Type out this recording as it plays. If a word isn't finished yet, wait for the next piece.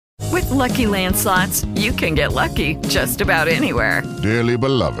Lucky Land Slots, you can get lucky just about anywhere. Dearly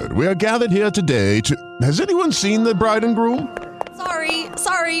beloved, we are gathered here today to... Has anyone seen the bride and groom?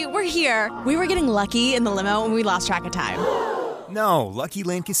 Sorry, we're here. We were getting lucky in the limo and we lost track of time. No, Lucky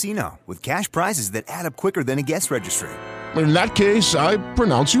Land Casino, with cash prizes that add up quicker than a guest registry. In that case, I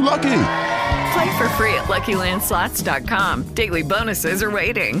pronounce you lucky. Play for free at LuckyLandSlots.com. Daily bonuses are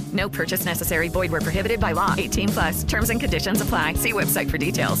waiting. No purchase necessary. Void where prohibited by law. 18+. Terms and conditions apply. See website for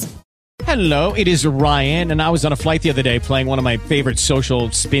details. Hello, it is Ryan, and I was on a flight the other day playing one of my favorite social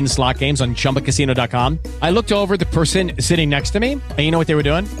spin slot games on ChumbaCasino.com. I looked over at the person sitting next to me, and you know what they were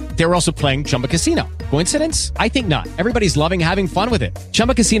doing? They were also playing Chumba Casino. Coincidence? I think not. Everybody's loving having fun with it.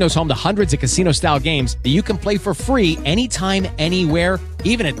 Chumba Casino is home to hundreds of casino-style games that you can play for free anytime, anywhere,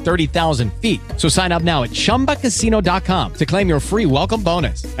 even at 30,000 feet. So sign up now at ChumbaCasino.com to claim your free welcome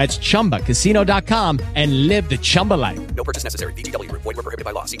bonus. That's ChumbaCasino.com and live the Chumba life. No purchase necessary. VGW. Void where prohibited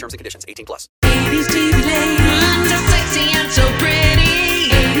by law. See terms and conditions. 18+. 80s TV ladies, so sexy and so pretty.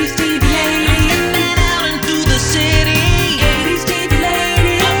 80s TV ladies, stepping out into the city. 80s TV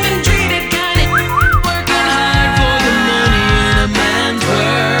ladies, often treated kind of working hard for the money in a man's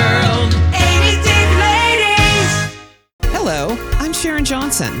world. 80s TV ladies. Hello, I'm Sharon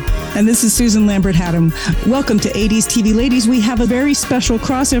Johnson. And this is Susan Lambert Haddam. Welcome to 80s TV Ladies. We have a very special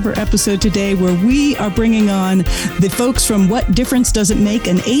crossover episode today where we are bringing on the folks from What Difference Does It Make,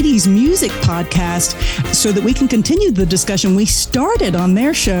 an 80s music podcast, so that we can continue the discussion we started on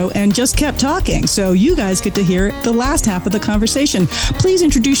their show and just kept talking. So you guys get to hear the last half of the conversation. Please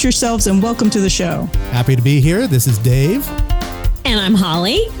introduce yourselves and welcome to the show. Happy to be here. This is Dave. And I'm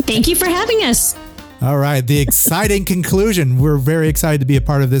Holly. Thank you for having us. All right, the exciting conclusion. We're very excited to be a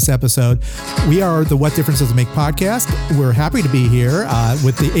part of this episode. We are the What Difference Does It Make podcast. We're happy to be here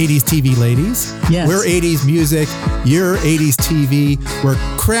with the 80s TV ladies. Yes. We're 80s music, you're 80s TV. We're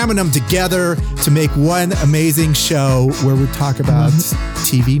cramming them together to make one amazing show where we talk about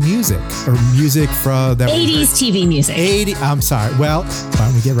TV music or music from that 80s TV music. I'm sorry. Well, why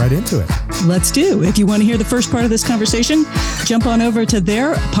don't we get right into it? Let's do. If you want to hear the first part of this conversation, jump on over to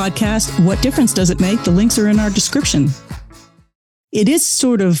their podcast, What Difference Does It Make? The links are in our description. It is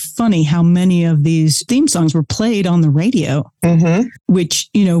sort of funny how many of these theme songs were played on the radio, which,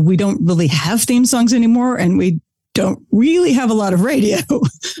 you know, we don't really have theme songs anymore, and we don't really have a lot of radio.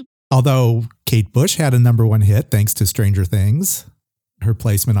 Although Kate Bush had a number one hit thanks to Stranger Things. Her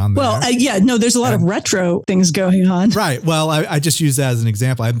placement on there. Well, there's a lot of retro things going on. Right. Well, I just use that as an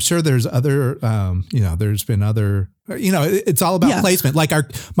example. I'm sure there's other, there's been other, it's all about placement. Like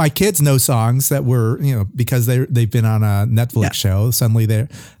my kids know songs that were, because they've been on a Netflix show. Suddenly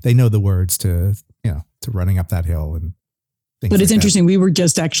they know the words to Running Up That Hill and things. But it's interesting. We were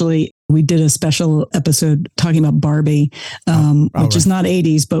just we did a special episode talking about Barbie, which is not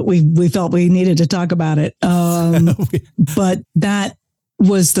 80s, but we felt we needed to talk about it. But that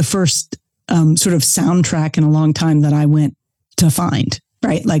was the first sort of soundtrack in a long time that I went to find,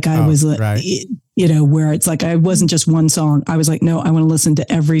 right? Like I was, right. Where it's like, I wasn't just one song. I was like, no, I want to listen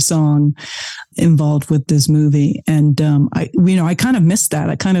to every song involved with this movie. And I kind of miss that.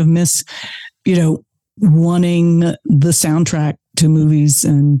 I kind of miss, wanting the soundtrack to movies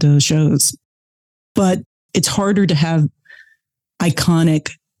and shows. But it's harder to have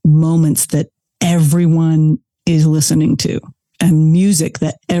iconic moments that everyone is listening to and music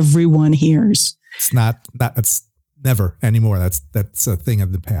that everyone hears. It's never anymore. That's a thing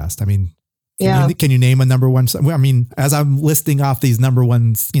of the past. I mean, can you name a number one? I mean, as I'm listing off these number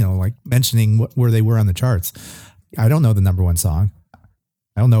ones, like mentioning where they were on the charts, I don't know the number one song.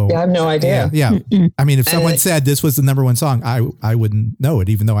 I don't know. Yeah, I have no idea. Yeah. I mean, if someone said this was the number one song, I wouldn't know it,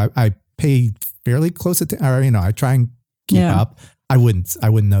 even though I pay fairly close attention, I try and keep up. I wouldn't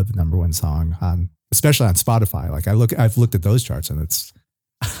know the number one song, especially on Spotify. Like I've looked at those charts and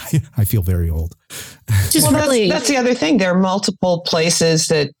I feel very old. That's the other thing. There are multiple places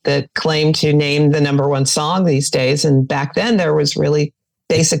that claim to name the number one song these days. And back then there was really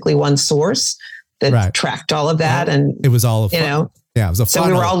basically one source that tracked all of that. And it was all of, it was a so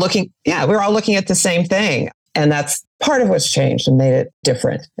we were all looking at the same thing. And that's part of what's changed and made it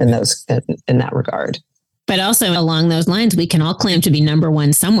different in that regard. But also along those lines, we can all claim to be number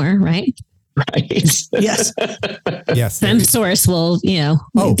one somewhere, right? Right. Yes. Yes. Some source will,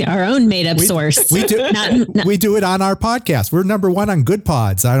 our own made up source. We do. We do it on our podcast. We're number one on Good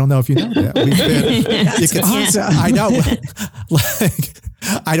Pods. I don't know if you know that. I know.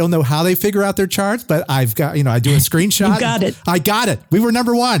 I don't know how they figure out their charts, but I've got, I do a screenshot. You got it. I got it. We were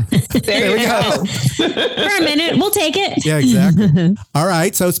number one. There we go. For a minute, we'll take it. Yeah, exactly. All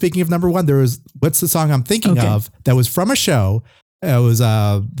right. So speaking of number one, what's the song I'm thinking of that was from a show It was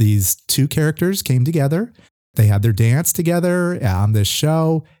these two characters came together. They had their dance together on this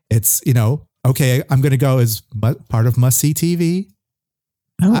show. It's, okay, I'm going to go as part of Must See TV.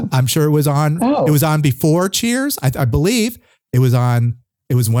 Oh. I'm sure it was on. Oh. It was on before Cheers. I believe it was on.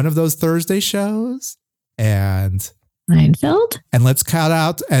 It was one of those Thursday shows. And Seinfeld. And let's cut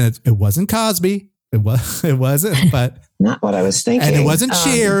out. And it wasn't Cosby. It wasn't. But not what I was thinking. And it wasn't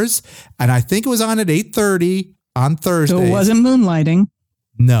Cheers. And I think it was on at 8:30 on Thursday. So it wasn't Moonlighting.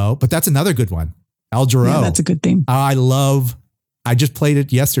 No, but that's another good one. Al Jarreau. Yeah, that's a good theme. I just played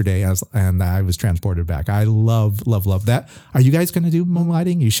it yesterday and I was transported back. I love that. Are you guys going to do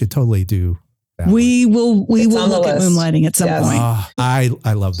Moonlighting? You should totally do that. We will look at Moonlighting at some point.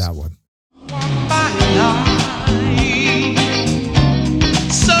 I love that one.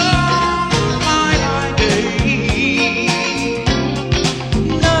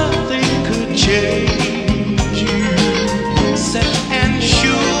 Nothing could change you, set and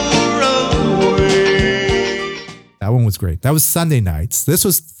sure of the way. That one was great. That was Sunday nights. This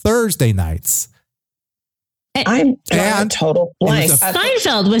was Thursday nights. I'm a total blank.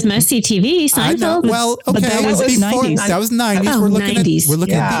 Seinfeld was Must See TV. Seinfeld. Well, okay, but that was before 90s. That was 90s. Oh, we're looking 90s. We're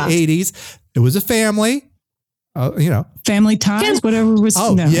looking at the 80s. It was a family. Family Ties, whatever was.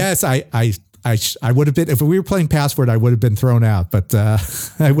 Oh no. yes, I would have been, if we were playing Password, I would have been thrown out, but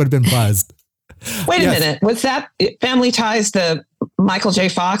I would have been buzzed. Wait a minute. Was that Family Ties? The Michael J.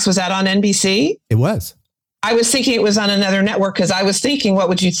 Fox, was that on NBC? It was. I was thinking it was on another network because I was thinking, what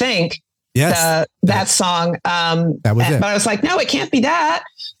would you think? Yes. That song. That was it. But I was like, no, it can't be that.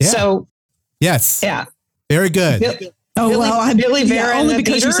 Yeah. So. Yes. Yeah. Very good. Billy Vera only and the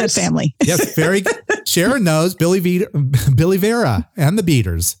because you said Beaters? family. Yes, very good. Sharon knows Billy Vera and the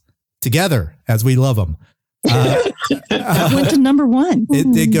Beaters together as we love them. Went to number one.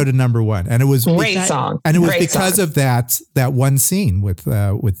 It did go to number one, and it was great song. And it was Great because song. of that one scene with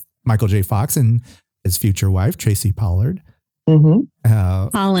Michael J. Fox and his future wife Tracy Pollard. Mm-hmm.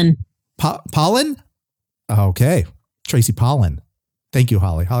 Pollen. Pollen. Okay, Tracy Pollen. Thank you,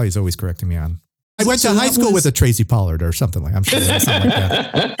 Holly. Holly's always correcting me on. I went to high school with a Tracy Pollard or something like. I'm sure it was something like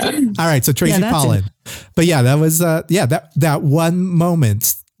that. All right, so Tracy Pollen. But yeah, that was that one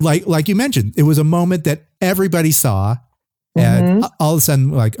moment. Like you mentioned, it was a moment that everybody saw, and all of a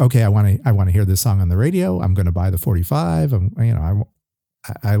sudden, like, okay, I want to hear this song on the radio. I'm going to buy the 45.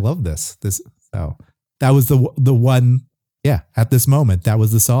 I love this. So that was the one. Yeah, at this moment, that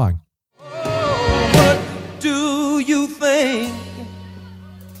was the song. What do you think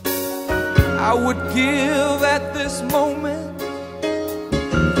I would give at this moment?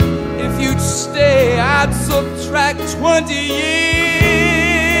 If you'd stay, I'd subtract 20 years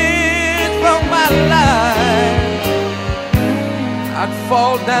from my life. I'd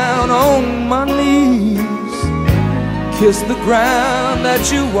fall down on my knees, kiss the ground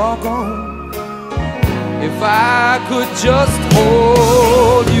that you walk on. If I could just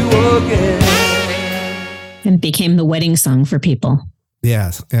hold you again. And became the wedding song for people.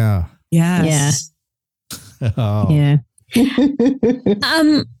 Yes. Yeah. Yes. Yeah. Oh. Yeah.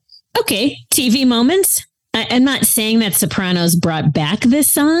 Okay. TV moments. I'm not saying that Sopranos brought back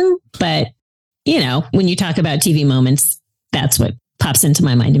this song, but when you talk about TV moments, that's what pops into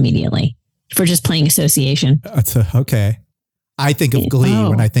my mind immediately for just playing association. Okay. I think of Glee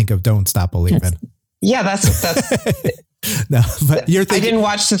when I think of Don't Stop Believing. Yeah, that's no, but you're thinking. I didn't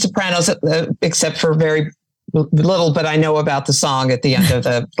watch The Sopranos except for very little, but I know about the song at the end of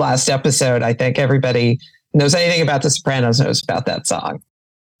the last episode. I think everybody knows anything about The Sopranos knows about that song.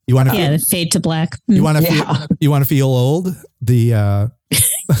 You want to the Fade to Black. You want to you want to feel old? I'm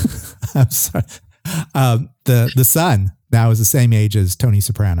sorry. The son now is the same age as Tony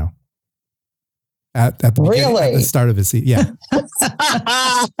Soprano. At the start of his season, yeah.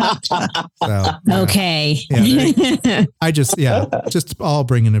 Okay. Yeah, I just all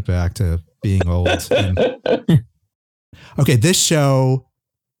bringing it back to being old. Okay, this show,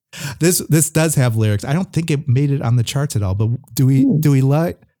 this does have lyrics. I don't think it made it on the charts at all. But do we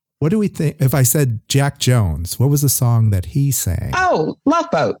like? What do we think? If I said Jack Jones, what was the song that he sang? Oh,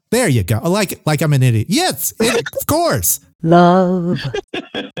 Love Boat. There you go. Like I'm an idiot. Yes, of course. Love.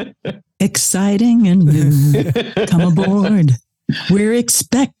 Exciting and new. Come aboard. We're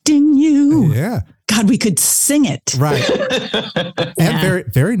expecting you. Yeah. God, we could sing it. Right. And very,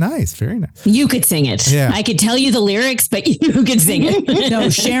 very nice. Very nice. You could sing it. Yeah. I could tell you the lyrics, but you could sing it. No,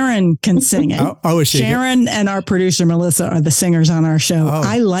 Sharon can sing it. Oh, is she? Sharon and our producer, Melissa, are the singers on our show. Oh.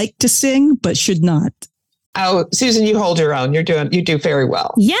 I like to sing, but should not. Oh, Susan, you hold your own. You do very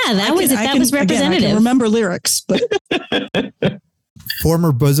well. Yeah, that was representative. Again, I can remember lyrics, but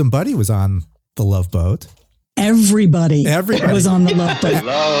former bosom buddy was on the Love Boat. Everybody was on the Love Boat.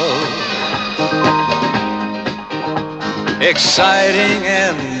 Love, exciting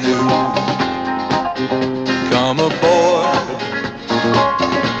and new. Come aboard.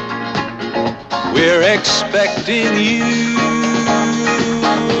 We're expecting you.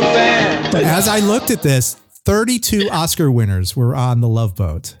 But as I looked at this, 32 Oscar winners were on the Love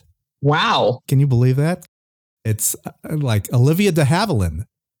Boat. Wow. Can you believe that? It's like Olivia de Havilland,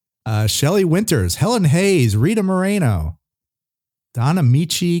 Shelley Winters, Helen Hayes, Rita Moreno, Donna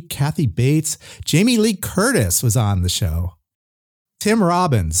Michi, Kathy Bates, Jamie Lee Curtis was on the show. Tim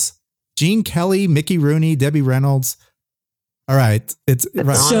Robbins, Gene Kelly, Mickey Rooney, Debbie Reynolds. All right. It's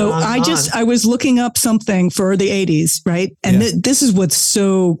right. So I was looking up something for the 80s, right? And this is what's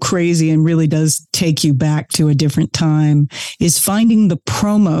so crazy and really does take you back to a different time is finding the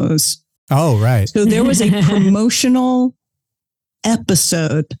promos. Oh, right. So there was a promotional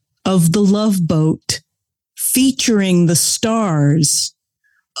episode of The Love Boat featuring the stars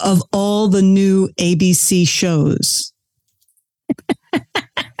of all the new ABC shows.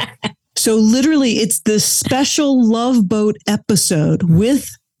 So literally it's this special Love Boat episode with,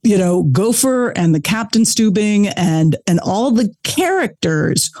 Gopher and the Captain Stubing and all the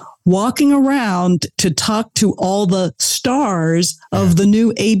characters walking around to talk to all the stars of the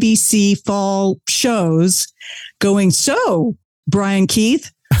new ABC fall shows going, so Brian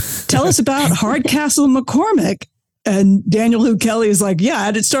Keith, tell us about Hardcastle McCormick. And Daniel Hu Kelly is like, yeah,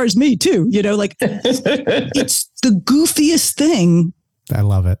 and it stars me too. It's the goofiest thing. I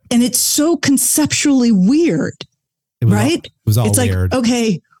love it. And it's so conceptually weird, right? It was all it's weird. Like,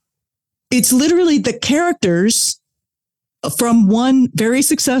 okay, it's literally the characters from one very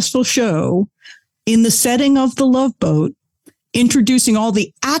successful show in the setting of the Love Boat, introducing all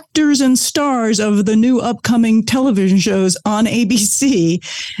the actors and stars of the new upcoming television shows on ABC.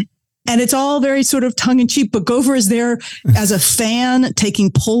 And it's all very sort of tongue in cheek, but Gopher is there as a fan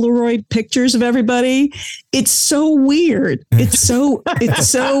taking Polaroid pictures of everybody. It's so weird. It's so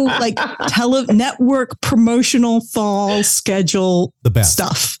like network promotional fall schedule the best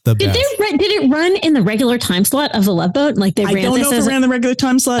stuff. The best. Did it run in the regular time slot of the Love Boat? Like they ran I don't know if it ran the regular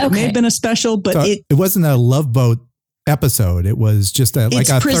time slot. Okay. It may have been a special, but so it wasn't a Love Boat episode. It was just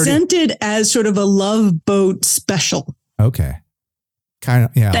it's presented as sort of a Love Boat special. Okay. Kind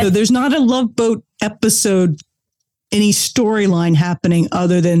of, yeah. So there's not a Love Boat episode, any storyline happening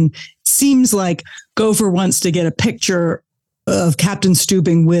other than seems like Gopher wants to get a picture of Captain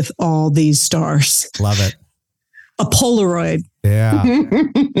Stubing with all these stars. Love it. A Polaroid. Yeah.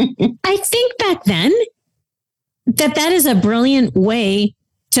 I think back then that is a brilliant way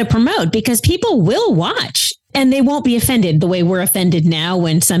to promote because people will watch and they won't be offended the way we're offended now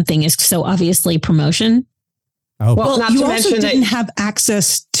when something is so obviously promotion. Oh, well, not you to also mention didn't have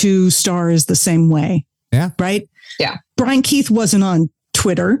access to stars the same way. Yeah. Right? Yeah. Brian Keith wasn't on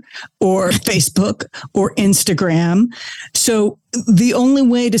Twitter or Facebook or Instagram. So the only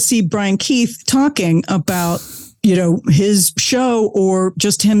way to see Brian Keith talking about, his show or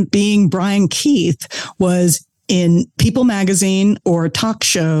just him being Brian Keith was in People Magazine or a talk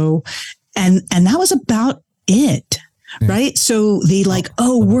show. And that was about it. Right. So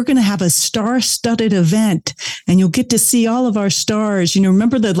we're going to have a star-studded event and you'll get to see all of our stars.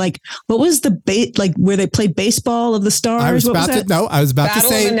 Remember what was the where they played baseball of the stars? I was about to say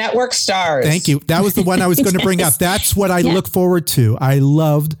Battle of the Network Stars. Thank you. That was the one I was going to bring up. That's what I look forward to. I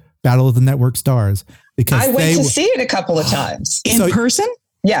loved Battle of the Network Stars because I went to see it a couple of times in person.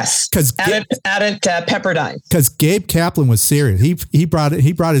 Yes, because at Pepperdine. Because Gabe Kaplan was serious. He brought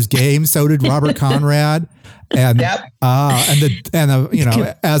his game. So did Robert Conrad. And as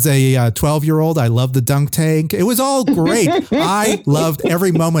a 12-year-old, I loved the dunk tank. It was all great. I loved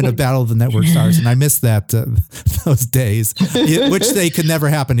every moment of Battle of the Network Stars, and I miss that those days, which they could never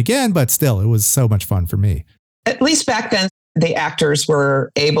happen again. But still, it was so much fun for me. At least back then, the actors were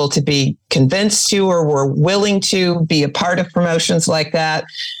able to be convinced to or were willing to be a part of promotions like that.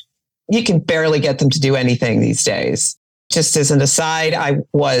 You can barely get them to do anything these days. Just as an aside, I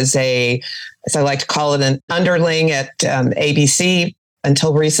was as I like to call it, an underling at ABC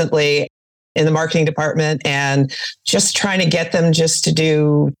until recently in the marketing department, and just trying to get them just to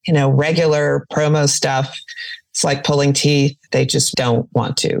do, regular promo stuff. It's like pulling teeth. They just don't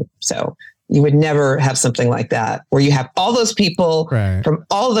want to. So you would never have something like that where you have all those people from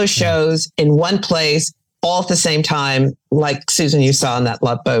all those shows in one place, all at the same time, like Susan, you saw on that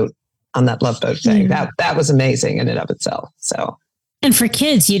Love Boat thing. That was amazing in and of itself. So, and for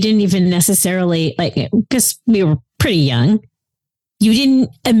kids, you didn't even necessarily because we were pretty young, you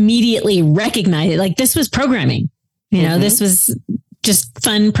didn't immediately recognize it. Like this was programming, this was just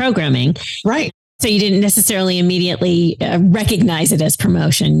fun programming. Right. So you didn't necessarily immediately recognize it as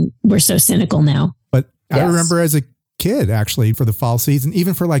promotion. We're so cynical now. But I remember as a kid, actually, for the fall season,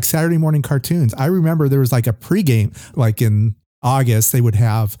 even for like Saturday morning cartoons, I remember there was like a pregame, like in August, they would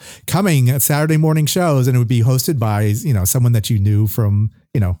have coming at Saturday morning shows, and it would be hosted by, you know, someone that you knew from,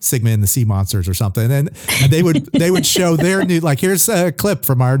 you know, Sigma and the Sea Monsters or something. And they would show their new, like, here's a clip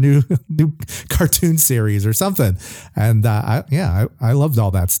from our new cartoon series or something. And I loved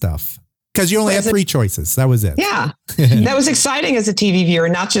all that stuff. Because you only had 3 choices. That was it. Yeah. That was exciting as a TV viewer,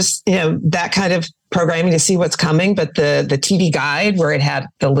 not just, you know, that kind of programming to see what's coming, but the TV guide where it had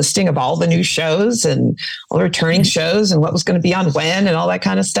the listing of all the new shows and all the returning shows and what was going to be on when and all that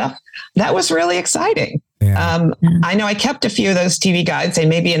kind of stuff. That was really exciting. Yeah. I know I kept a few of those TV guides. They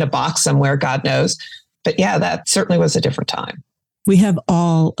may be in a box somewhere, God knows. But yeah, that certainly was a different time. We have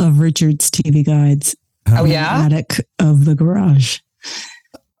all of Richard's TV guides. Oh, yeah? In the attic of the garage.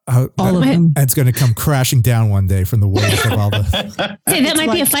 All of them. It's going to come crashing down one day from the weight of all the. Hey, that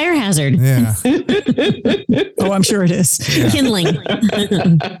might be a fire hazard. Yeah. Oh, I'm sure it is. Yeah. Kindling.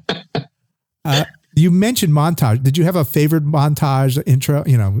 You mentioned montage. Did you have a favorite montage intro?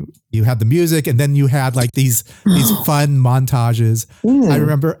 You know, you had the music, and then you had like these fun montages. I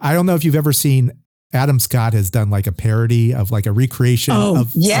remember. I don't know if you've ever seen. Adam Scott has done like a parody of like a recreation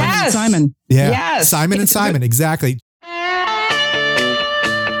of Simon. Yeah, yes. Simon and Simon. Exactly.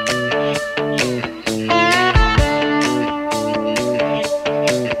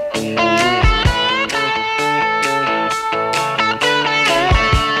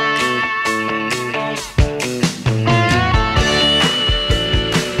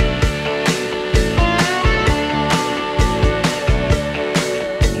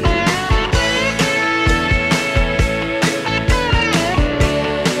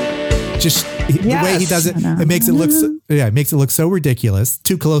 Just the way he does it, it makes it look so ridiculous.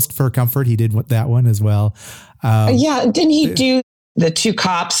 Too close for comfort. He did that one as well. Didn't he do the 2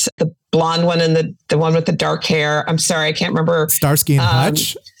 cops, the blonde one and the one with the dark hair? I'm sorry, I can't remember. Starsky and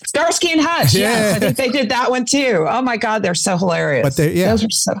Hutch. Starsky and Hutch. Yes, I think they did that one too. Oh my God, they're so hilarious. But those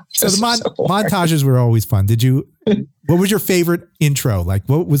are so the montages were always fun. What was your favorite intro? Like,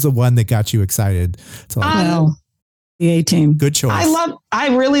 what was the one that got you excited? The A-Team. Good choice. I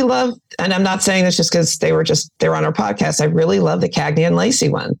really love, and I'm not saying this just because they were on our podcast. I really love the Cagney and Lacey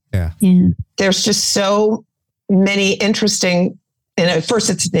one. Yeah. There's just so many interesting, and at first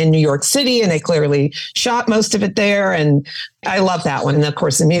it's in New York City and they clearly shot most of it there. And I love that one. And of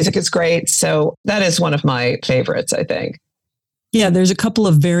course the music is great. So that is one of my favorites, I think. Yeah. There's a couple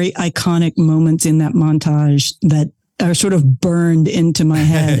of very iconic moments in that montage that are sort of burned into my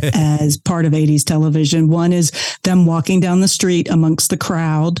head as part of 80s television. One is them walking down the street amongst the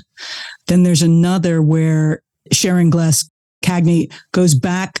crowd. Then there's another where Sharon Gless Cagney goes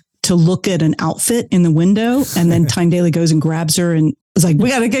back to look at an outfit in the window. And then Tyne Daly goes and grabs her and is like, we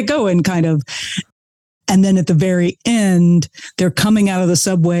got to get going, kind of. And then at the very end, they're coming out of the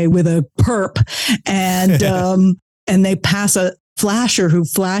subway with a perp and they pass a flasher who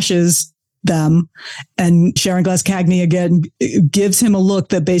flashes them, and Sharon Gless Cagney again gives him a look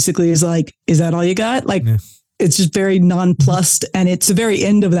that basically is like, is that all you got? Like, it's just very nonplussed, and it's the very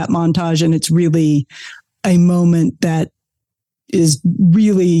end of that montage, and it's really a moment that is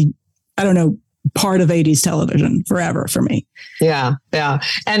really, I don't know, part of 80s television forever for me. Yeah.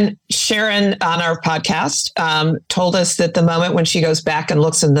 And Sharon on our podcast told us that the moment when she goes back and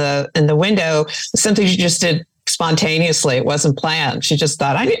looks in the window, something she just did spontaneously. It wasn't planned. She just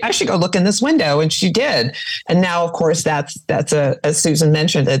thought, I should go look in this window. And she did. And now, of course, that's as Susan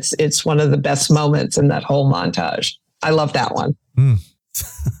mentioned, it's one of the best moments in that whole montage. I love that one. Do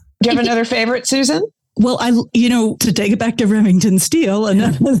you have another favorite, Susan? Well, to take it back to Remington Steele,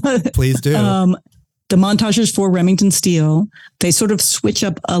 please do. The montages for Remington Steele, they sort of switch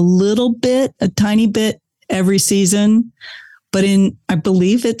up a tiny bit every season. But I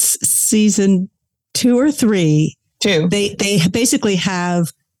believe it's season 2 or 3. They basically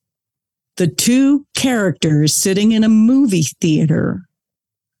have the 2 characters sitting in a movie theater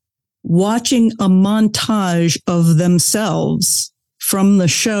watching a montage of themselves from the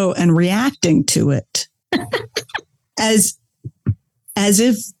show and reacting to it as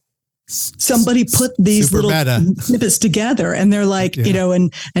if somebody put these little snippets together, and they're like,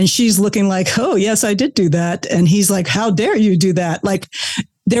 and she's looking like, oh yes, I did do that. And he's like, how dare you do that? Like,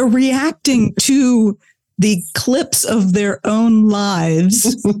 they're reacting to the clips of their own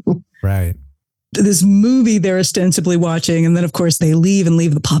lives. Right. This movie they're ostensibly watching. And then, of course, they leave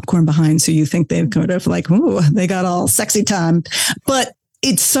the popcorn behind. So you think they've kind of like, ooh, they got all sexy time. But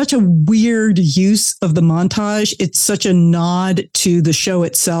it's such a weird use of the montage. It's such a nod to the show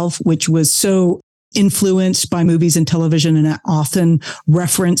itself, which was so influenced by movies and television and often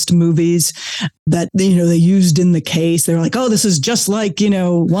referenced movies that, they used in the case. They're like, oh, this is just like,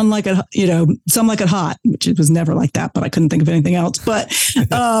 One Like It, Some Like It Hot, which it was never like that, but I couldn't think of anything else.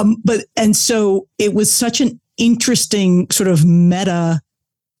 And so it was such an interesting sort of meta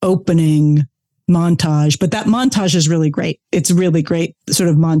opening montage, but that montage is really great. It's a really great sort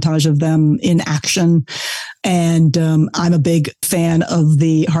of montage of them in action. And I'm a big fan of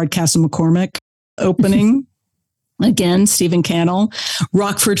the Hardcastle McCormick opening. Again, Stephen Cannell.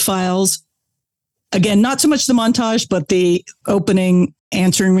 Rockford Files. Again, not so much the montage, but the opening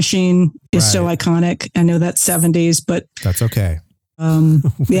answering machine is so iconic. I know that's 70s, but that's okay.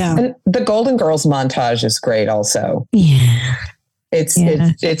 Yeah. And the Golden Girls montage is great also. Yeah.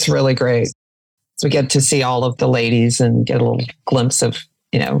 It's really great. So we get to see all of the ladies and get a little glimpse of,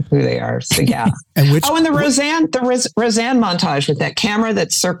 who they are. So yeah. And the Roseanne montage with that camera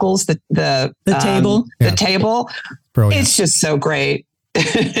that circles the table. The table. Brilliant. It's just so great.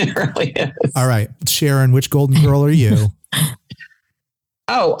 It really is. All right. Sharon, which Golden Girl are you?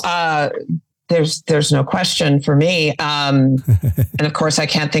 There's no question for me. And of course I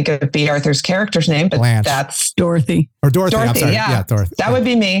can't think of B. Arthur's character's name, but Blanche. That's Dorothy. Or Dorothy. I'm sorry. Yeah, Dorothy. That would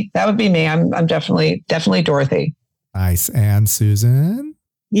be me. I'm definitely Dorothy. Nice. And Susan?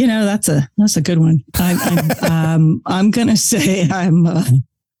 That's a good one. I'm going to say I'm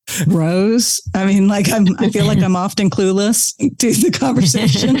Rose. I mean, I feel like I'm often clueless to the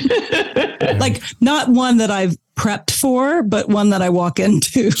conversation. Like not one that I've prepped for, but one that I walk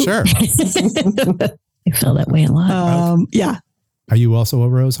into. Sure. I feel that way a lot. Yeah. Are you also a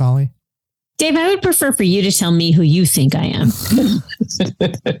Rose, Holly? Dave, I would prefer for you to tell me who you think I am.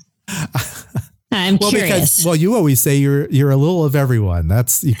 I'm curious. Because, you always say you're a little of everyone.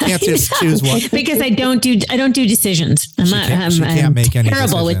 You can't just choose one. Because I don't do decisions. I'm can't make any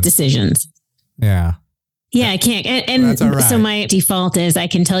terrible with decisions. Yeah. Yeah, I can't. And so my default is I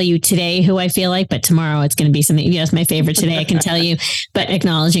can tell you today who I feel like, but tomorrow it's going to be something. Yes, my favorite today I can tell you, but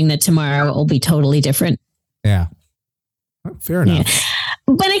acknowledging that tomorrow it will be totally different. Yeah. Fair enough.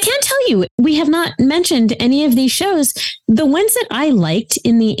 Yeah. But I can tell you, we have not mentioned any of these shows. The ones that I liked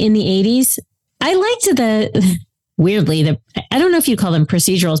in the 80s, I liked I don't know if you call them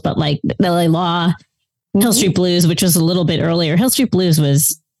procedurals, but like LA Law, Hill Street Blues, which was a little bit earlier. Hill Street Blues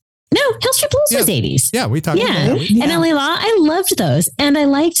was 80s. Yeah, we talked about that. And LA Law, I loved those. And I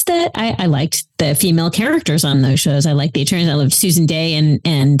liked that. I liked the female characters on those shows. I liked the attorneys. I loved Susan Day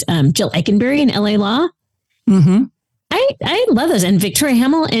and Jill Eikenberry in LA Law. Mm-hmm. I love those. And Victoria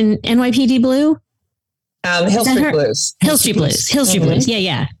Hamill in NYPD Blue. Hill Street Blues. Hill Street Blues.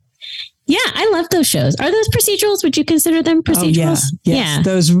 Yeah. Yeah, I love those shows. Are those procedurals? Would you consider them procedurals? Oh, yeah.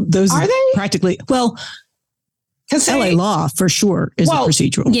 Those are they practically? Well, LA Law for sure is a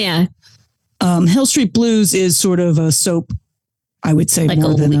procedural. Yeah. Hill Street Blues is sort of a soap, I would say,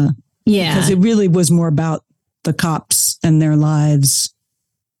 more than a because it really was more about the cops and their lives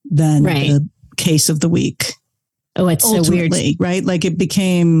than the case of the week. Oh, it's so weird, right? Like it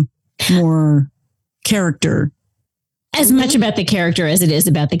became more character. As much about the character as it is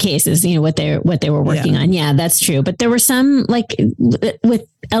about the cases, what they were working on. Yeah, that's true. But there were some like with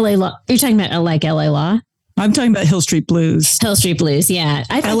LA Law. You're talking about LA Law? I'm talking about Hill Street Blues. Hill Street Blues, yeah.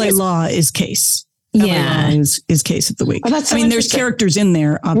 LA Law is case. Yeah. LA Law is case of the week. Oh, that's so there's characters in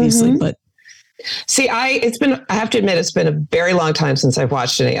there, obviously, but. See, I have to admit, it's been a very long time since I've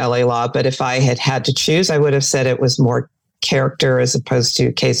watched any LA Law, but if I had to choose, I would have said it was more character as opposed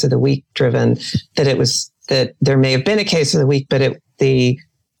to case of the week driven, that there may have been a case of the week, but the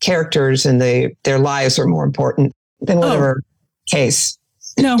characters and their lives are more important than whatever case.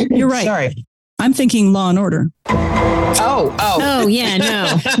 No, you're right. Sorry. I'm thinking Law and Order. Oh, yeah,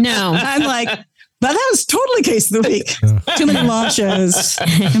 no. I'm like, but that was totally case of the week. Too many law shows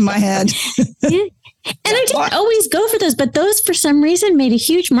in my head. Yeah. And I didn't always go for those, but those for some reason made a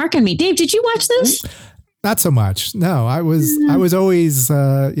huge mark on me. Dave, did you watch those? Not so much. No, I was always,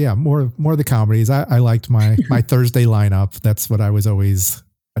 more the comedies. I liked my Thursday lineup. That's what I was always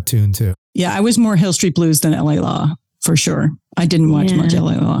attuned to. Yeah. I was more Hill Street Blues than LA Law for sure. I didn't watch much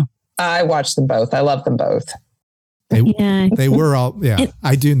LA Law. I watched them both. I love them both. They were all,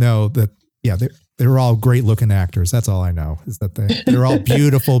 I do know that, they were all great looking actors. That's all I know is that they're all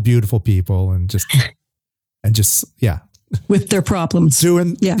beautiful, beautiful people and just with their problems,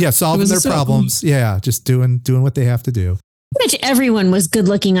 solving their problems. Yeah. Just doing what they have to do. Pretty much everyone was good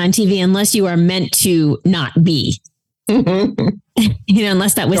looking on TV unless you are meant to not be,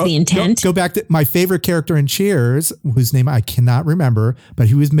 unless that was the intent. Go back to my favorite character in Cheers, whose name I cannot remember, but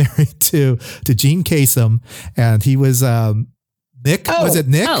he was married to Gene Kasem and he was, Nick. Was it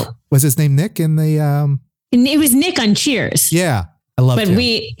Nick? Was his name Nick in the? And it was Nick on Cheers. Yeah, I loved him.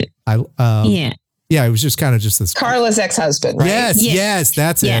 Yeah. Yeah, it was just kind of just this. Carla's ex-husband, right? Yes,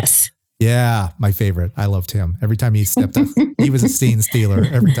 that's it. Yeah, my favorite. I loved him. Every time he stepped up, he was a scene stealer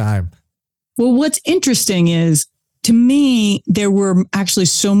every time. Well, what's interesting is, to me, there were actually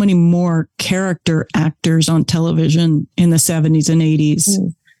so many more character actors on television in the 70s and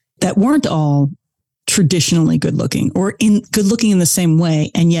 80s that weren't all traditionally good looking or good looking in the same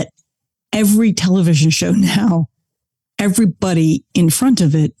way. And yet every television show now, everybody in front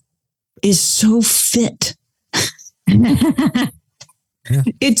of it is so fit.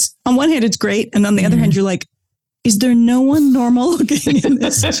 It's on one hand, it's great. And on the other hand, you're like, is there no one normal looking in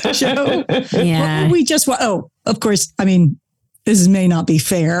this show? Yeah. We just, of course, I mean, this may not be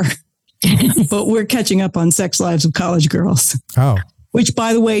fair, but we're catching up on Sex Lives of College Girls. Oh. Which,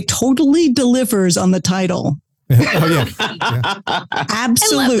 by the way, totally delivers on the title. Yeah.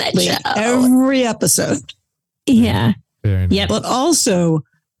 Absolutely. Every episode. Yeah. Very nice. Yep. But also,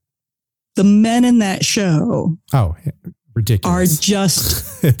 the men in that show ridiculous. Are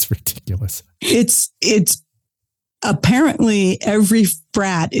just it's ridiculous. It's apparently every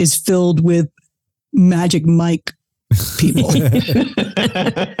frat is filled with Magic Mike people.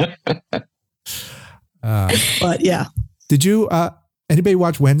 But yeah. Did you anybody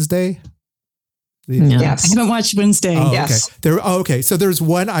watch Wednesday? No. Yes. I haven't watched Wednesday. Oh, yes. Okay. Okay. So there's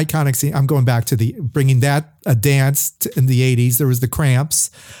one iconic scene. I'm going back to bringing that a dance in the 80s. There was the Cramps.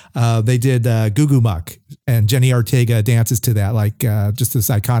 They did Goo Goo Muck, and Jenny Ortega dances to that, like just this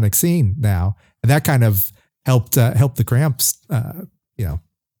iconic scene now. And that kind of helped the Cramps.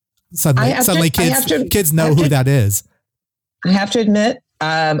 Suddenly kids know who that is. I have to admit,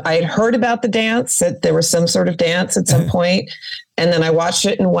 I had heard about the dance, that there was some sort of dance at some point, and then I watched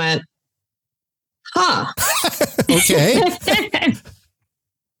it and went, huh. Okay.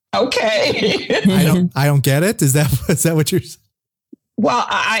 Okay. I don't get it. Is that what you're saying? Well,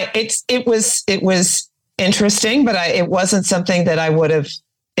 it was interesting, but it wasn't something that I would have,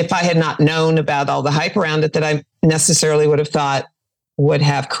 if I had not known about all the hype around it, that I necessarily would have thought would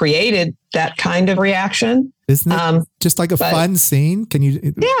have created that kind of reaction. Isn't it just like a fun scene? Can you?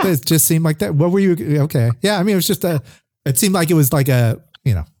 Yeah. It just seemed like that. What were you? Okay. Yeah. I mean, it was just it seemed like it was like it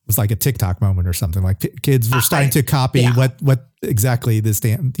was like a TikTok moment or something. Like kids were starting to copy what exactly this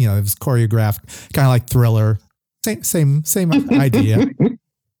dance. It was choreographed, kind of like Thriller. Same idea.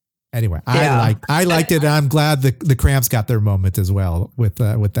 Anyway, I liked it, and I'm glad the Cramps got their moment as well with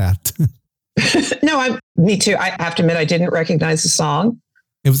that. No, me too. I have to admit, I didn't recognize the song.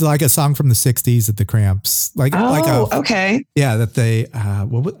 It was like a song from the 60s that the Cramps okay. Yeah, that they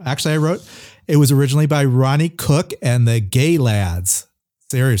actually I wrote. It was originally by Ronnie Cook and the Gay Lads.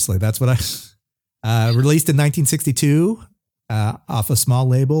 Seriously, that's what I released in 1962 off a small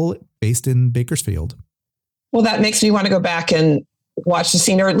label based in Bakersfield. Well, that makes me want to go back and watch the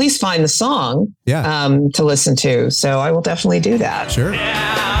scene, or at least find the song to listen to. So I will definitely do that. Sure.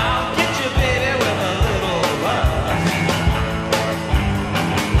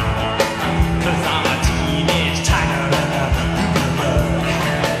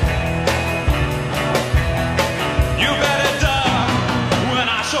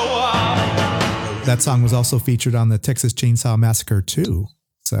 That song was also featured on the Texas Chainsaw Massacre 2.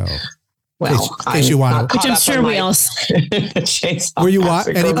 So, well, in case you want to, which I'm sure we all. Were you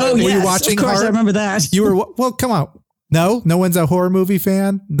watching? Were you watching? Of course, I remember that. You were. Well, come on. No one's a horror movie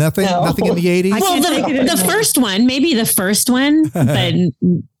fan. Nothing in the 80s. Well, the first one, maybe the first one, but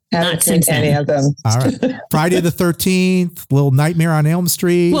not since any of them. All right. Friday the 13th, little Nightmare on Elm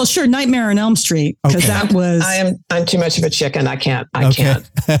Street. Well, sure, Nightmare on Elm Street, because that was. I'm too much of a chicken. I can't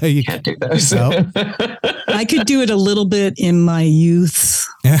do those. No. I could do it a little bit in my youth,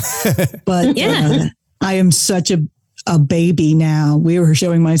 but I am such a baby now. We were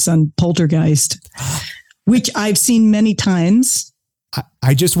showing my son Poltergeist, which I've seen many times.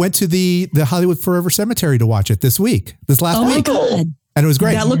 I just went to the Hollywood Forever Cemetery to watch it this last week. Oh my God. And it was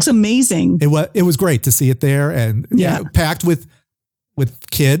great. That looks amazing. It was great to see it there, and packed with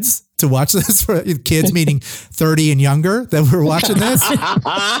kids to watch this. For kids meaning 30 and younger that were watching this,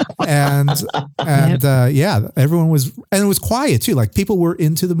 and everyone was, and it was quiet too. Like people were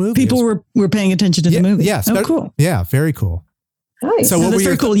into the movie. People were paying attention to the movie. Yes. Oh, cool. Yeah, very cool. Nice. So that's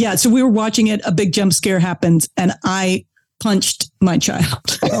very cool. Yeah. So we were watching it. A big jump scare happens, and I punched my child.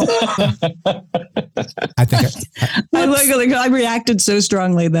 I think I reacted so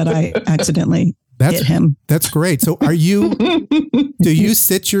strongly that I accidentally hit him. That's great. So do you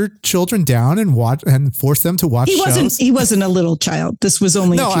sit your children down and watch and force them to watch shows? He wasn't a little child. This was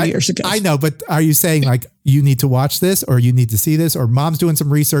only a few years ago. I know, but are you saying like, you need to watch this or you need to see this or mom's doing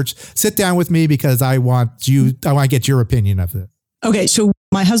some research, sit down with me because I want to get your opinion of it. Okay. So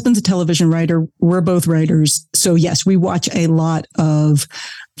my husband's a television writer. We're both writers. So yes, we watch a lot of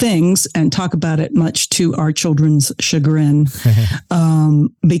things and talk about it much to our children's chagrin,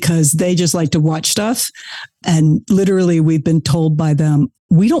 because they just like to watch stuff. And literally we've been told by them,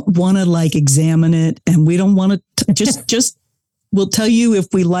 we don't want to like examine it. And we don't want to just we'll tell you if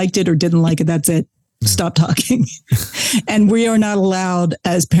we liked it or didn't like it. That's it. Stop talking. And we are not allowed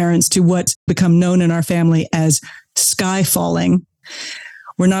as parents to what's become known in our family as sky falling.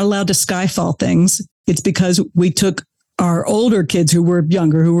 We're not allowed to skyfall things. It's because we took our older kids who were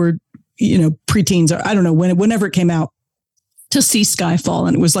younger, who were, preteens, or I don't know, whenever it came out, to see Skyfall.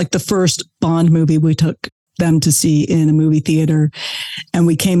 And it was like the first Bond movie we took them to see in a movie theater. And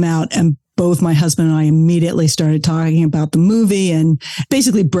we came out and both my husband and I immediately started talking about the movie and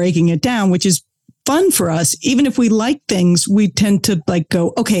basically breaking it down, which is fun for us. Even if we like things, we tend to like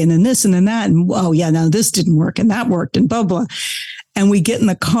go, okay, and then this and then that. And oh yeah, now this didn't work and that worked and blah, blah. And we get in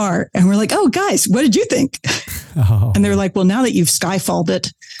the car and we're like, oh guys, what did you think? Oh. And they're like, well, now that you've Skyfalled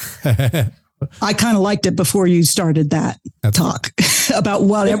it, I kind of liked it before you started that talk about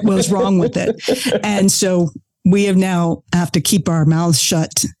what was wrong with it. And so we have to keep our mouths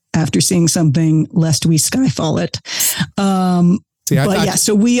shut after seeing something, lest we Skyfall it.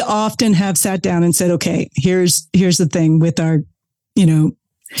 So we often have sat down and said, okay, here's the thing with our,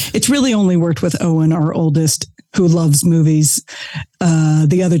 it's really only worked with Owen, our oldest, who loves movies.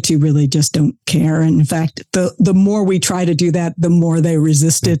 The other two really just don't care. And in fact, the more we try to do that, the more they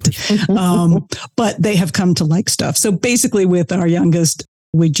resist it. But they have come to like stuff. So basically with our youngest,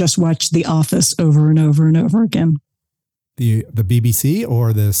 we just watch The Office over and over and over again. The BBC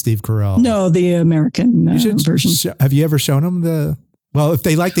or the Steve Carell? No, the American version. Have you ever shown them if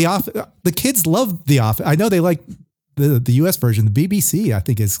they like The Office, the kids love The Office. I know they like the US version. The BBC, I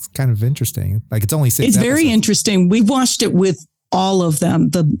think, is kind of interesting. Like it's only 6 episodes. Very interesting. We've watched it with all of them,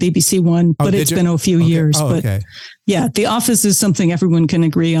 the BBC one, but it's been a few years. But yeah, The Office is something everyone can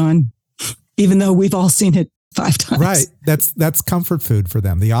agree on, even though we've all seen it 5 times. Right. That's comfort food for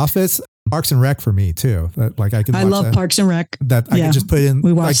them. The Office, Parks and Rec for me too. I love Parks and Rec. That I can just put in.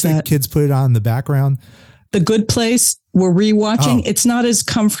 We watch that. Kids put it on in the background. The Good Place, we're rewatching. Oh. It's not as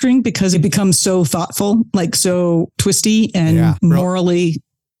comforting because it becomes so thoughtful, like so twisty and morally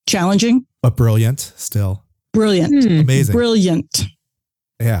challenging. But brilliant still. Brilliant. Amazing. Brilliant.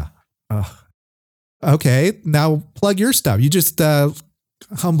 Yeah. Okay. Now plug your stuff. You just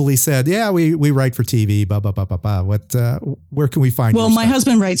humbly said, yeah, we write for TV, blah, blah, blah, blah, blah. Where can we find Well, my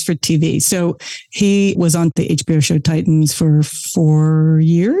husband writes for TV. So he was on the HBO show Titans for 4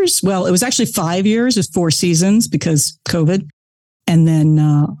 years. Well, it was actually 5 years. It was 4 seasons because COVID. And then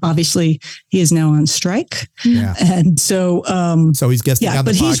obviously he is now on strike. Yeah. And so, so he's guesting on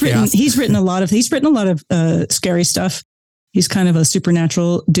the podcast. He's written a lot of scary stuff. He's kind of a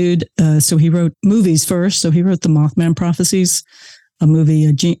supernatural dude. So he wrote movies first. So he wrote the Mothman Prophecies, a movie,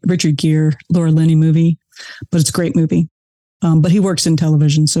 a Richard Gere, Laura Linney movie, but it's a great movie. But he works in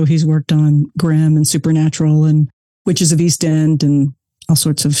television. So he's worked on Grimm and Supernatural and Witches of East End and all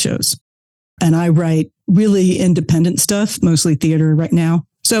sorts of shows. And I write really independent stuff, mostly theater right now.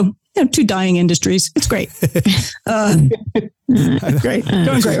 So, 2 dying industries. It's great. Great.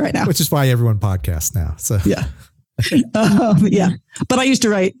 Going great right now. Which is why everyone podcasts now. So yeah. But I used to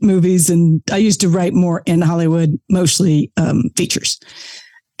write movies and I used to write more in Hollywood, mostly features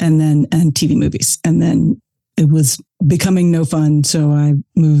and TV movies. And then it was becoming no fun. So I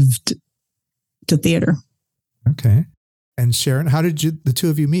moved to theater. Okay. And Sharon, how did the two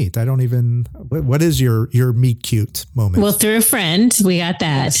of you meet? What is your meet cute moment? Well, through a friend, we got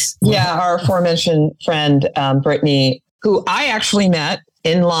that. Yeah. Our aforementioned friend, Brittany, who I actually met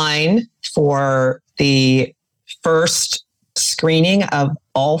in line for the first screening of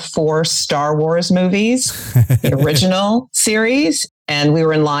all 4 Star Wars movies, the original series. And we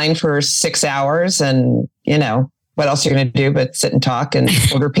were in line for 6 hours and, what else are you going to do but sit and talk and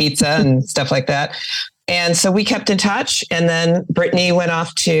order pizza and stuff like that. And so we kept in touch. And then Brittany went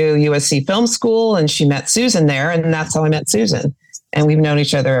off to USC Film School and she met Susan there. And that's how I met Susan. And we've known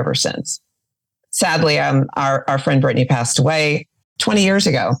each other ever since. Sadly, our friend Brittany passed away 20 years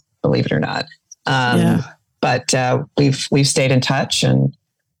ago, believe it or not. But we've stayed in touch, and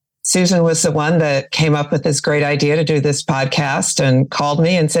Susan was the one that came up with this great idea to do this podcast and called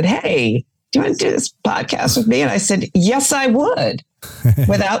me and said, "Hey, do you want to do this podcast with me?" And I said, "Yes, I would."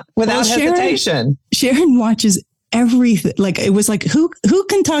 without hesitation. Sharon watches everything. Like it was like who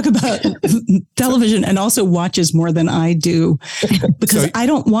can talk about television and also watches more than I do, because I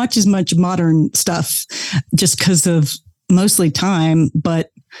don't watch as much modern stuff just because of mostly time.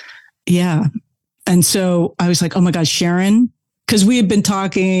 But yeah, and so I was like, oh my gosh, Sharon. Because we had been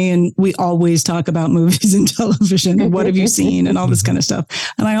talking and we always talk about movies and television. What have you seen and all this kind of stuff.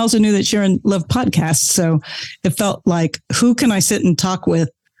 And I also knew that Sharon loved podcasts. So it felt like, who can I sit and talk with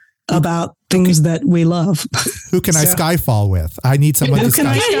about things that we love? Who can I Skyfall with? I need someone to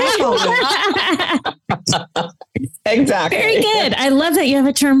Skyfall with. Exactly. Very good. I love that you have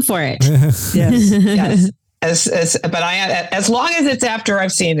a term for it. Yes. As long as it's after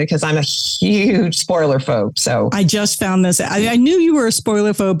I've seen it, because I'm a huge spoiler phobe. So I just found this. I knew you were a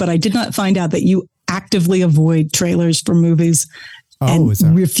spoiler phobe, but I did not find out that you actively avoid trailers for movies and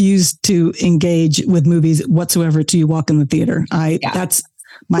refuse to engage with movies whatsoever till you walk in the theater. That's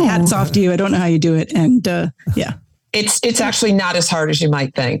my hat's off to you. I don't know how you do it. And yeah, it's actually not as hard as you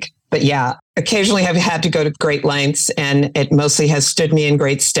might think. But yeah, occasionally I've had to go to great lengths, and it mostly has stood me in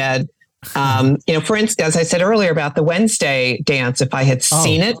great stead. For instance, as I said earlier about the Wednesday dance, if I had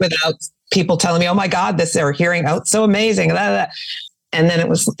seen it without people telling me, oh my God, this, or hearing, oh, it's so amazing. Blah, blah, blah. And then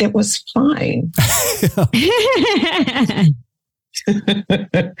it was fine.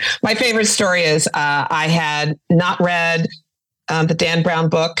 My favorite story is, I had not read the Dan Brown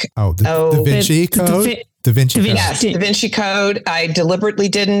book. Da Vinci Code? Da Vinci Code. Yes, Da Vinci Code. I deliberately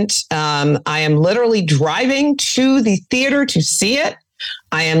didn't. I am literally driving to the theater to see it.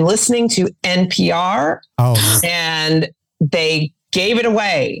 I am listening to NPR, and they gave it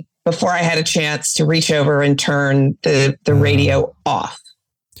away before I had a chance to reach over and turn the radio off.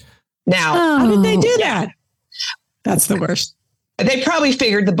 Now, how did they do that? That's the worst. They probably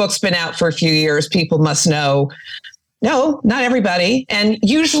figured the book's been out for a few years. People must know. No, not everybody. And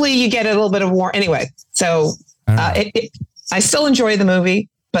usually you get a little bit of war anyway. So I still enjoy the movie,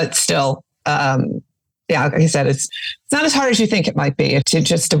 but still, yeah, like I said, it's not as hard as you think it might be to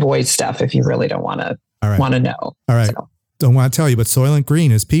just avoid stuff if you really don't want to know. All right. So. Don't want to tell you, but Soylent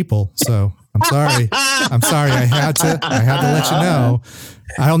Green is people. So I'm sorry. I had to let you know.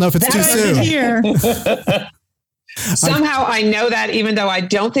 I don't know if it's too soon. Somehow I know that, even though I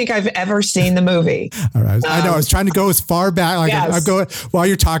don't think I've ever seen the movie. All right. I know I was trying to go as far back. Like yes. I'm going while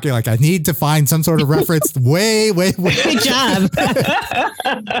you're talking, like I need to find some sort of reference way. Good job.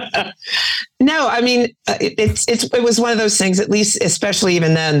 No, I mean, it was one of those things, at least, especially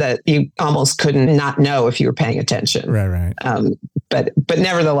even then, that you almost couldn't not know if you were paying attention. Right. But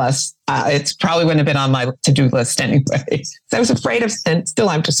nevertheless, it's probably wouldn't have been on my to-do list anyway. So I was afraid of, and still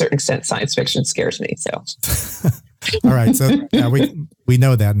I'm to a certain extent, science fiction scares me. So. All right. So we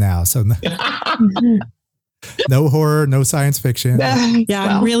know that now. So no horror, no science fiction.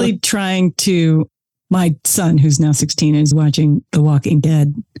 Yeah. I'm really trying to, my son, who's now 16, is watching The Walking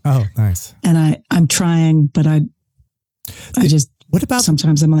Dead. Oh, nice. And I'm trying, but what about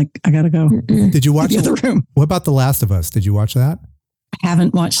sometimes I'm like, I gotta go. Did you watch the other room? What about The Last of Us? Did you watch that? I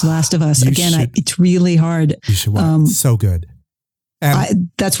haven't watched The Last of Us. It's really hard. You should watch. It's so good. And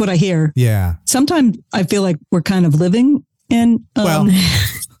that's what I hear. Yeah. Sometimes I feel like we're kind of living in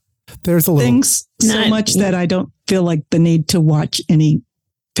there's a little things so much that I don't feel like the need to watch any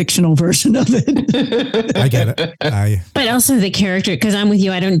fictional version of it. I get it. But also the character, because I'm with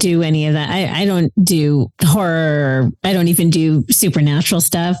you. I don't do any of that. I don't do horror. I don't even do supernatural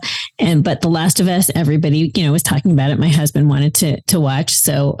stuff. But The Last of Us, everybody, was talking about it. My husband wanted to watch.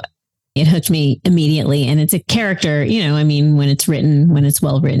 So it hooked me immediately. And it's a character, when it's written, when it's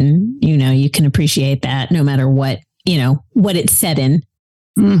well written, you can appreciate that no matter what it's set in.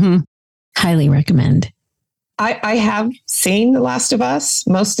 Mm-hmm. Highly recommend. I have seen The Last of Us,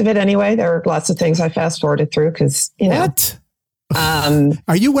 most of it anyway. There are lots of things I fast forwarded through because, What?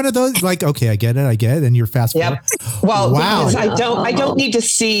 Are you one of those like, okay, I get it. And you're fast forward? Yep. Well, wow. I don't need to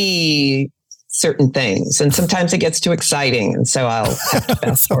see certain things. And sometimes it gets too exciting. And so I'll have to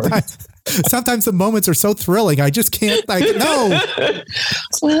fast forward. Sometimes the moments are so thrilling. I just can't no.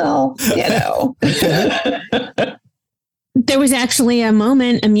 Well, There was actually a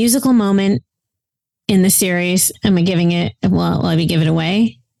musical moment in the series. Am I giving it? Well, let me give it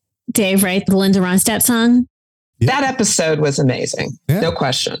away. Dave, right? The Linda Ronstadt song. Yeah. That episode was amazing. Yeah. No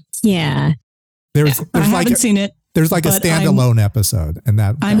question. Yeah. I haven't seen it. There's like a standalone episode, and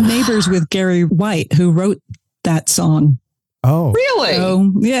I'm neighbors with Gary White, who wrote that song. Oh, really?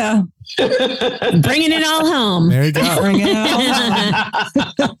 Oh, yeah. Bringing it all home. There you go. Bringing it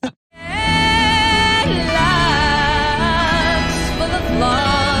all home.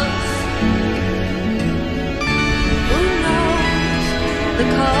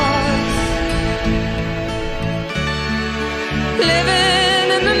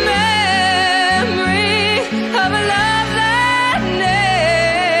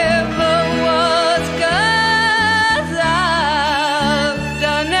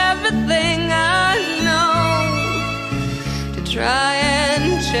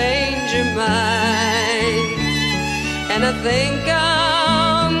 And I think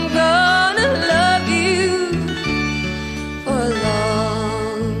I'm gonna love you for a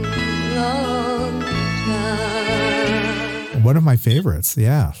long, long time. One of my favorites.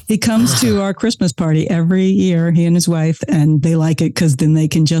 Yeah. He comes to our Christmas party every year, he and his wife, and they like it because then they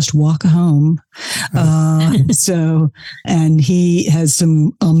can just walk home. And he has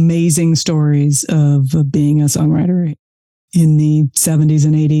some amazing stories of being a songwriter in the 70s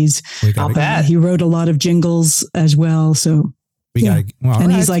and 80s. I'll bet. He wrote a lot of jingles as well. So,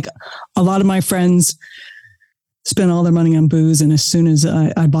 he's like, a lot of my friends spent all their money on booze. And as soon as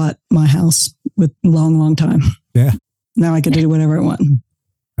I bought my house with long time. Yeah. Now I get to do whatever I want.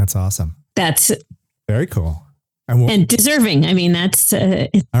 That's awesome. That's very cool. And deserving. I mean, that's all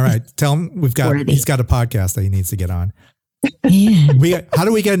right. Tell him he's got a podcast that he needs to get on. Yeah. How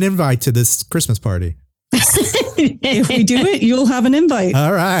do we get an invite to this Christmas party? If we do it, you'll have an invite.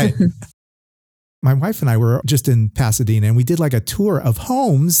 All right. My wife and I were just in Pasadena and we did like a tour of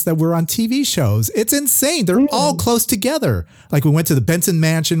homes that were on TV shows. It's insane. They're all close together. Like we went to the Benson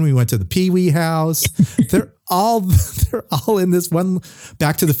Mansion. We went to the Pee Wee house. They're all in this one.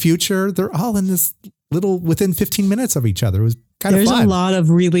 Back to the Future. They're all in this little within 15 minutes of each other. It was kind of fun. There's a lot of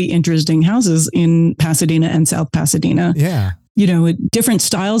really interesting houses in Pasadena and South Pasadena. Yeah. Different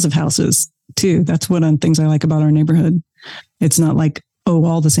styles of houses too. That's one of the things I like about our neighborhood. It's not like,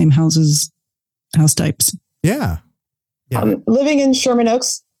 all the same house types. Yeah. Living in Sherman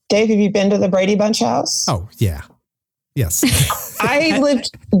Oaks, Dave, have you been to the Brady Bunch house? Oh, yeah. Yes. I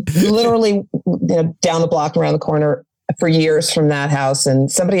lived literally down the block around the corner for years from that house.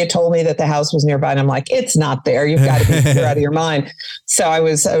 And somebody had told me that the house was nearby. And I'm like, it's not there. You've got to be you're out of your mind. So I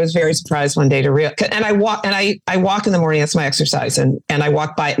was very surprised one day and I walk in the morning. That's my exercise. And I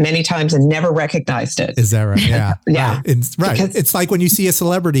walked by it many times and never recognized it. Is that right? Yeah. Yeah. Right. It's like when you see a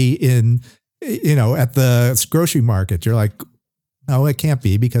celebrity at the grocery market, you're like, no, it can't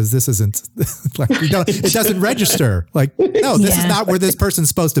be because this isn't like, it doesn't register. Like, no, this is not where this person's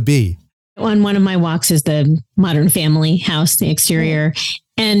supposed to be. On one of my walks is the Modern Family house, the exterior.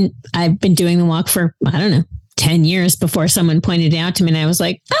 And I've been doing the walk for, 10 years before someone pointed it out to me. And I was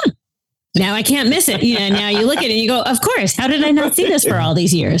like, now I can't miss it. Now you look at it and you go, of course, how did I not see this for all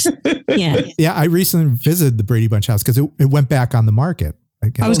these years? Yeah. Yeah. I recently visited the Brady Bunch house because it went back on the market.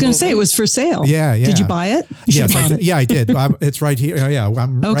 I was going to say it was for sale. Yeah. Did you buy it? Yes, I did. It's right here. Yeah.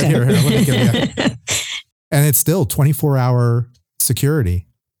 I'm right here. Let me get it. And it's still 24-hour security.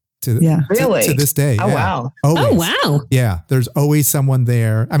 To this day. Oh, wow. Always. Oh, wow. Yeah. There's always someone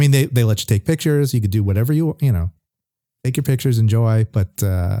there. I mean, they let you take pictures. You could do whatever take your pictures, enjoy. But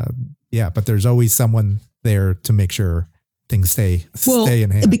but there's always someone there to make sure things stay in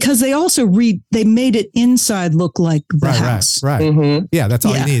hand. Because they also they made it inside look like the house. Right. Mm-hmm. Yeah. That's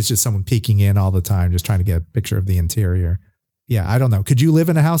all you need is just someone peeking in all the time, just trying to get a picture of the interior. Yeah. I don't know. Could you live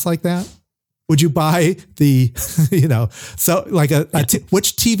in a house like that? Would you buy the,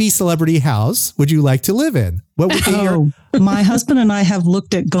 which TV celebrity house would you like to live in? What would be my husband and I have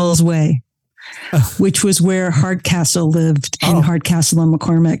looked at Gull's Way, which was where Hardcastle lived in Hardcastle on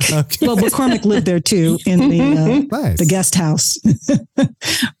McCormick. Okay. Well, McCormick lived there too in the guest house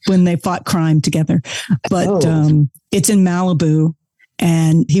when they fought crime together. But it's in Malibu.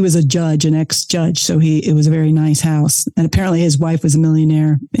 And he was an ex-judge. So it was a very nice house. And apparently his wife was a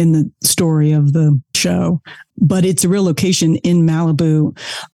millionaire in the story of the show. But it's a real location in Malibu,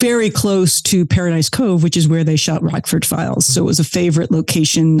 very close to Paradise Cove, which is where they shot Rockford Files. So it was a favorite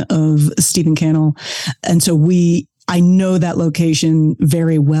location of Stephen Cannell. And so I know that location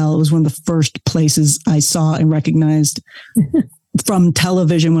very well. It was one of the first places I saw and recognized from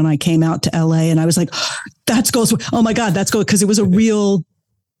television when I came out to LA, and I was like, that's Gull's. Oh my God, that's Gull. Cause it was a real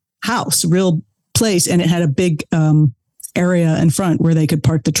house, real place. And it had a big, area in front where they could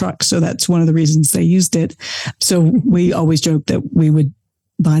park the truck. So that's one of the reasons they used it. So we always joked that we would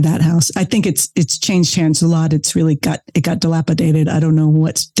buy that house. I think it's changed hands a lot. It's really got dilapidated. I don't know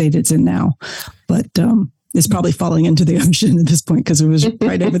what state it's in now, but, it's probably falling into the ocean at this point. Cause it was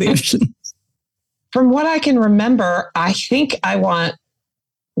right over the ocean. From what I can remember, I think I want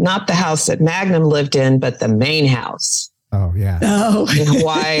not the house that Magnum lived in, but the main house. Oh, yeah. Oh, in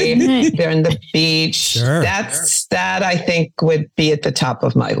Hawaii. They're in the beach. Sure. That I think would be at the top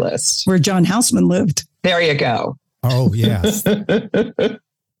of my list. Where John Houseman lived. There you go. Oh, yes.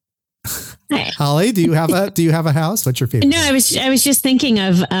 Holly, do you have a house? What's your favorite? No, I was just thinking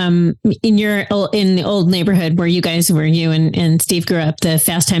of in the old neighborhood where you and Steve grew up, the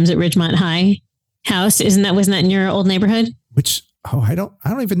Fast Times at Ridgemont High house. Wasn't that in your old neighborhood? Which I don't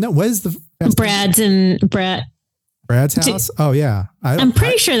even know. What is the Brad's and Brett? Brad's house? Oh, yeah. I'm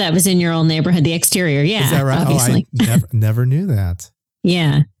pretty sure that was in your old neighborhood, the exterior. Yeah. Is that right? Obviously. Oh, I never knew that.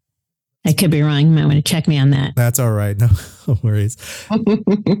 Yeah. I could be wrong. You might want to check me on that. That's all right. No worries.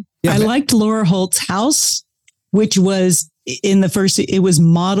 I liked Laura Holt's house, which was in the first, it was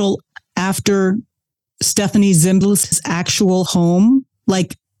modeled after Stephanie Zimbalist's actual home,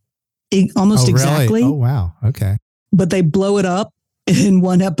 like almost exactly. Oh, wow. Okay. But they blow it up in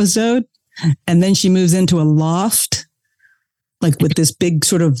one episode. And then she moves into a loft, like with this big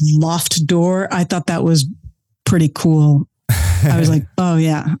sort of loft door. I thought that was pretty cool. I was like, oh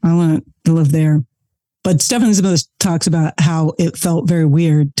yeah, I want to live there. But Stephanie Zimbalist talks about how it felt very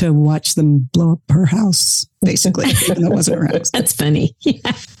weird to watch them blow up her house, basically, even though it wasn't her house. That's funny.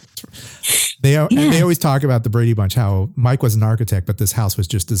 Yeah. They always talk about the Brady Bunch, how Mike was an architect, but this house was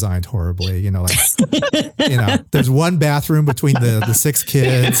just designed horribly. You know, like, there's one bathroom between the 6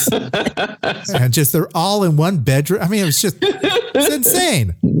 kids and just, they're all in one bedroom. I mean, it's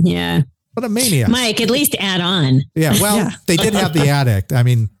insane. Yeah. What a maniac. Mike, at least add on. Yeah. Well, they did have the attic. I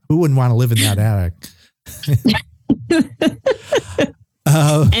mean, who wouldn't want to live in that attic?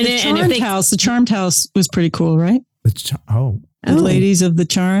 The Charmed house was pretty cool, right? The ladies of the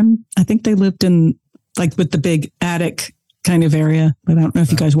Charm. I think they lived in like with the big attic kind of area, but I don't know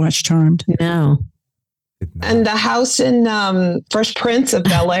if you guys watched Charmed. No. And the house in Fresh Prince of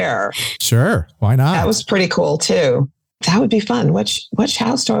Bel-Air. Sure. Why not? That was pretty cool too. That would be fun. Which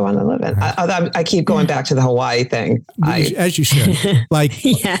house do I want to live in? I keep going back to the Hawaii thing. As you should. Like,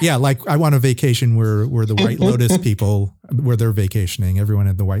 like I want a vacation where the White Lotus people, where they're vacationing, everyone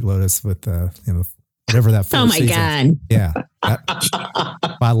at the White Lotus with, whatever that. Oh my God. Yeah.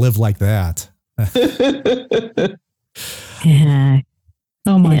 I live like that. Yeah.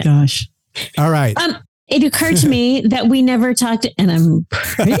 Oh my gosh. All right. It occurred to me that we never talked, and I'm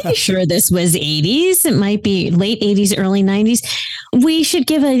pretty sure this was 80s. It might be late 80s, early 90s. We should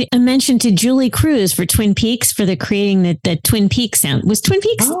give a mention to Julie Cruz for Twin Peaks for creating the Twin Peaks sound. Was Twin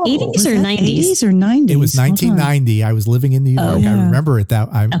Peaks 80s or 90s? 80s or 90s? It was 1990. I was living in New York. I remember it.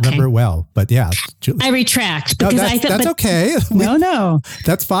 I remember it well. But yeah. I retract. Because I thought that's okay. No.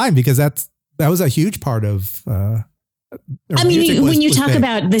 That's fine because that was a huge part of... I mean, when you talk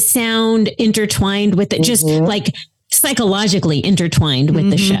about the sound intertwined with it, just like psychologically intertwined with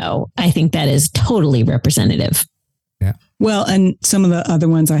the show, I think that is totally representative. Yeah. Well, and some of the other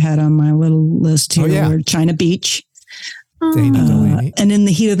ones I had on my little list here were China Beach. Dana Delaney. And In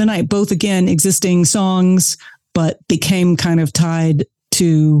the Heat of the Night, both again, existing songs, but became kind of tied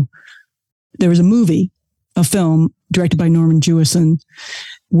to, there was a film directed by Norman Jewison,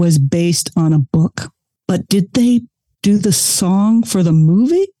 was based on a book, but did they do the song for the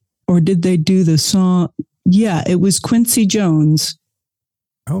movie or did they do the song? Yeah, it was Quincy Jones.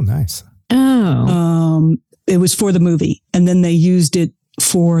 Oh, nice. Oh. It was for the movie. And then they used it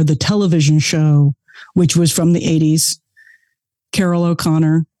for the television show, which was from the 80s. Carol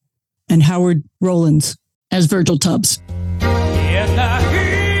O'Connor and Howard Rollins as Virgil Tubbs.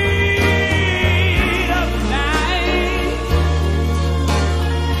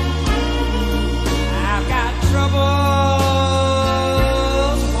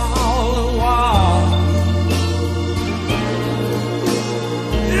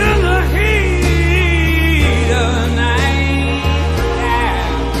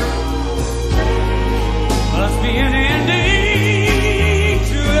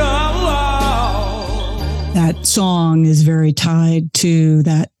 That song is very tied to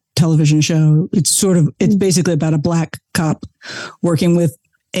that television show. It's basically about a black cop working with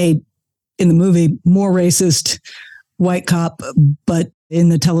in the movie, more racist white cop, but in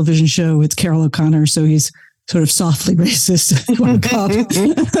the television show, it's Carol O'Connor. So he's sort of softly racist white cop.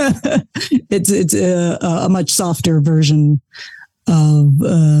 It's a much softer version of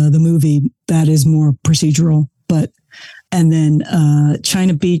the movie that is more procedural, and then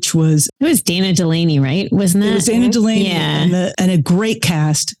China Beach was... It was Dana Delaney, right? Wasn't that? It was Dana Delaney and a great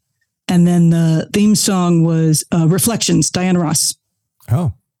cast. And then the theme song was Reflections, Diana Ross.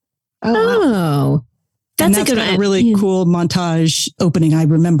 Oh. Oh. That's a good one. A really cool montage opening. I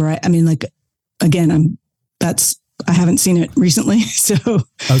remember. I mean, like, again, I haven't seen it recently. So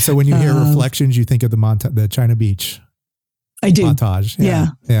when you hear Reflections, you think of the China Beach. I do. Montage.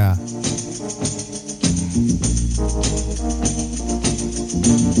 Yeah.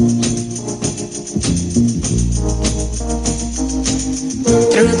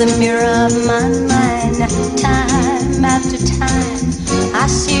 Through the mirror of my mind, time after time, I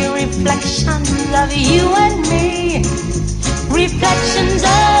see reflections of you and me. Reflections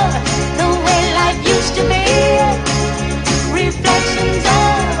of the way life used to be. Reflections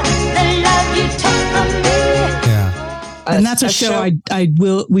of the love you took from me. Yeah. And that's a show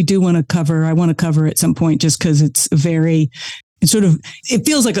we do want to cover. I want to cover at some point just because it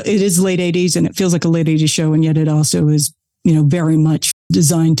feels like it is late 80s and it feels like a late 80s show. And yet it also is, very much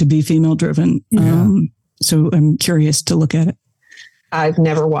designed to be female driven. Yeah. So I'm curious to look at it. I've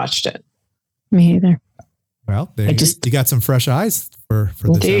never watched it. Me either. Well, you got some fresh eyes for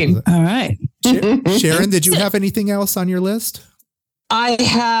this episode. All right. Sharon, did you have anything else on your list? I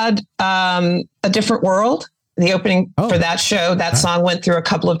had A Different World, the opening for that show. That song went through a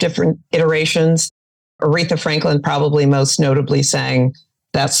couple of different iterations. Aretha Franklin probably most notably sang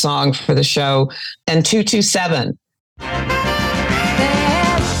that song for the show. And 227. There's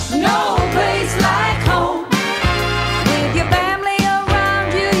no place like home. With your family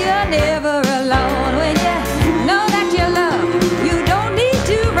around you, you're never alone. When you know that you're loved, you don't need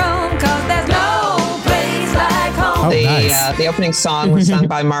to roam, 'cause there's no place like home. The opening song was sung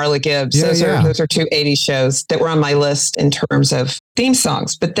by Marla Gibbs. Those are two 80s shows that were on my list in terms of theme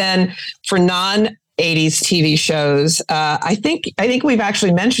songs. But then for non-80s TV shows, I think we've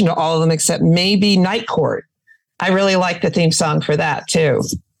actually mentioned all of them except maybe Night Court. I really like the theme song for that too.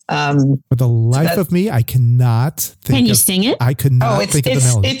 For the life of me, I cannot think. Can you sing it? I could not think of the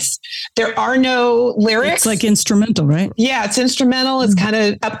melody. There are no lyrics. It's like instrumental, right? Yeah, it's instrumental. It's kind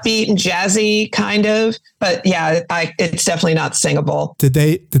of upbeat and jazzy, kind of. But yeah, it's definitely not singable. Did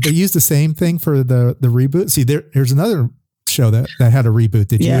they use the same thing for the reboot? See, there's another show that had a reboot.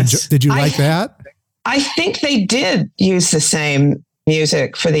 Did you like that? I think they did use the same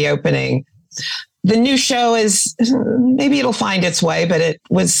music for the opening. The new show is, maybe it'll find its way, but it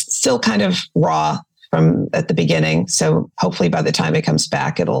was still kind of raw from at the beginning. So hopefully by the time it comes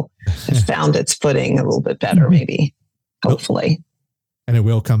back, it'll have found its footing a little bit better, maybe, hopefully. And it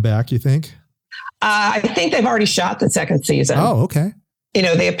will come back, you think? I think they've already shot the second season. Oh, okay.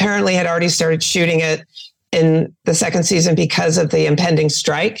 They apparently had already started shooting it in the second season because of the impending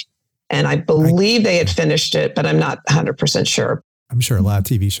strike. And I believe they had finished it, but I'm not 100% sure. I'm sure a lot of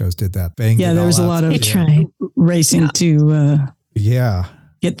TV shows did that. There was a lot of racing to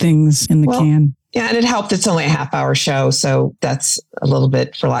get things in the can. Yeah, and it helped. It's only a half-hour show, so that's a little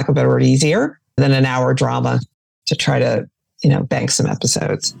bit, for lack of a better word, easier than an hour drama to try to, bank some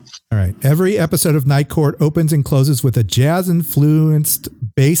episodes. All right. Every episode of Night Court opens and closes with a jazz-influenced,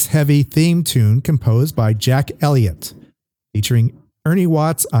 bass-heavy theme tune composed by Jack Elliott, featuring Ernie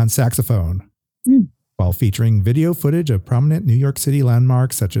Watts on saxophone. While featuring video footage of prominent New York City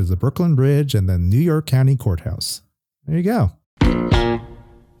landmarks such as the Brooklyn Bridge and the New York County Courthouse. There you go.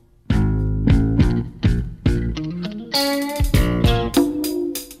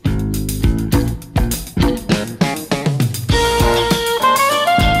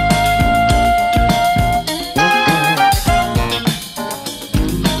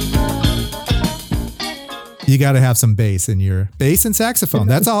 You got to have some bass and saxophone.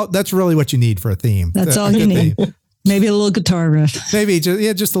 That's all. That's really what you need for a theme. That's all you need. Maybe a little guitar riff. Maybe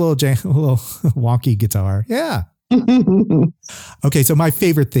just a little wonky guitar. Yeah. Okay. So my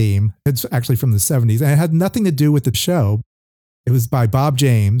favorite theme, it's actually from the 70s, and it had nothing to do with the show. It was by Bob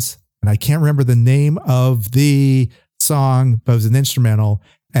James, and I can't remember the name of the song, but it was an instrumental,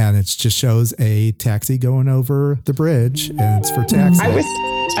 and it just shows a taxi going over the bridge, and it's for taxi.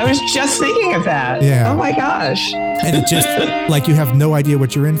 I was just thinking of that. Yeah. Oh my gosh. And it just like you have no idea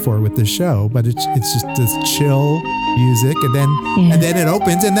what you're in for with this show, but it's just this chill music, and then it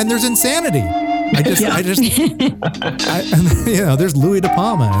opens, and then there's insanity. There's Louis De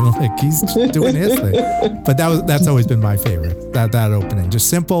Palma, and like he's doing his thing. But that's always been my favorite. That opening, just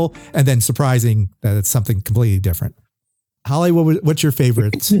simple and then surprising that it's something completely different. Holly, what's your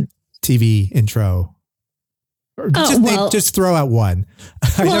favorite TV intro? Just throw out one.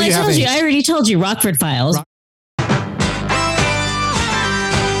 I already told you Rockford Files.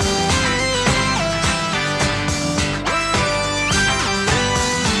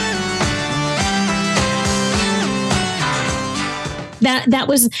 That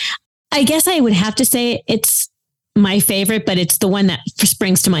was, I guess I would have to say it's my favorite, but it's the one that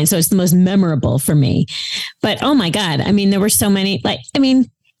springs to mind. So it's the most memorable for me. But oh my God, I mean, there were so many, I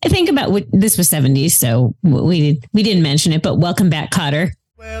think about this was 70s, so we didn't mention it, but Welcome Back, Kotter.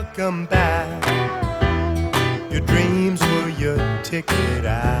 Welcome back. Your dreams were your ticket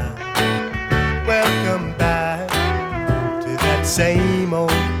out. Welcome back to that same old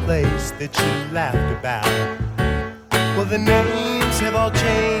place that you laughed about. Well, the names have all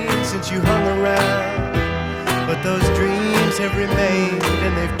changed since you hung around, but those dreams have remained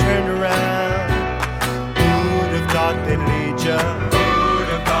and they've turned around. Who'd have thought they'd lead you?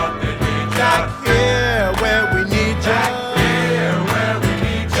 Back here where we need you. Back here where we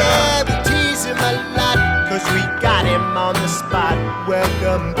need you. Yeah, we tease him a lot, 'cause we got him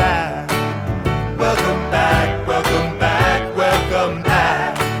Welcome back, welcome back, welcome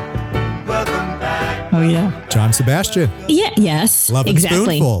back, welcome back. Oh yeah, John Sebastian. Yeah. Yes. Love and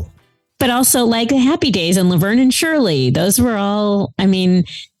exactly. Spoonful. But also like the Happy Days and Laverne and Shirley. Those were all, I mean,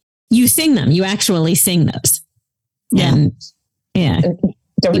 you sing them. You actually sing those. Yeah. And, yeah. And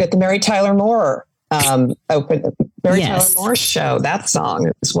don't forget the Mary Tyler Moore Tyler Moore show, that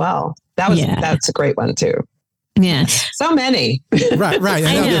song as well. That's a great one too. Yeah. So many. Right.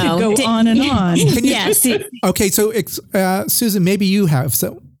 I know. Go on and on. Yes. Okay. So, Susan, maybe you have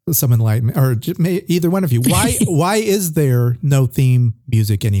some enlightenment, or either one of you. Why is there no theme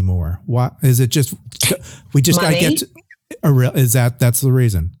music anymore? Why is it just, we just got to get that's the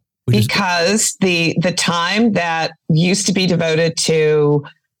reason? Because the time that used to be devoted to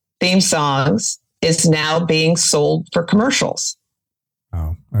theme songs is now being sold for commercials.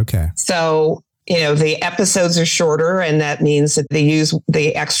 Oh, okay. So, the episodes are shorter, and that means that they use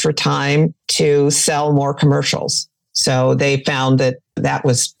the extra time to sell more commercials. So they found that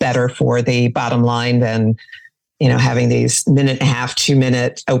was better for the bottom line than, having these 1.5, 2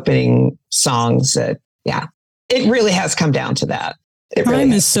 minute opening songs it really has come down to that.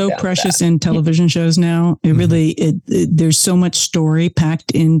 Time is so precious in television shows now. It really, there's so much story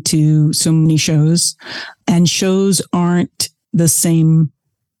packed into so many shows, and shows aren't the same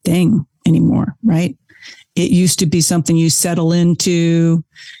thing anymore, right? It used to be something you settle into,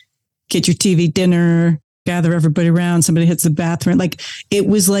 get your TV dinner, gather everybody around, somebody hits the bathroom. Like it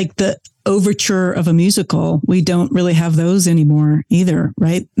was like the overture of a musical. We don't really have those anymore either,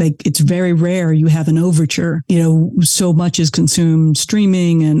 right? Like it's very rare you have an overture. So much is consumed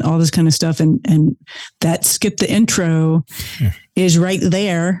streaming and all this kind of stuff. And that skip the intro is right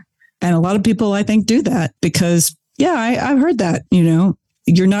there. And a lot of people, I think, do that because, I've heard that,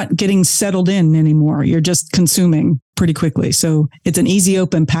 you're not getting settled in anymore. You're just consuming pretty quickly. So it's an easy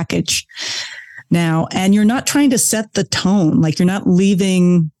open package now. And you're not trying to set the tone. Like you're not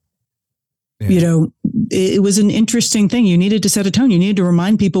leaving, it was an interesting thing. You needed to set a tone. You needed to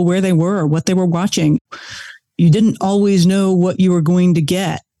remind people where they were, what they were watching. You didn't always know what you were going to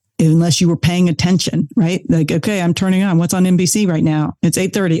get unless you were paying attention, right? Like, okay, I'm turning on what's on NBC right now. It's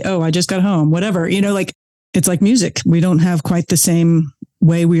 8:30. Oh, I just got home, whatever, it's like music. We don't have quite the same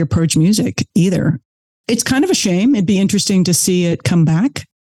way we approach music either. It's kind of a shame. It'd be interesting to see it come back.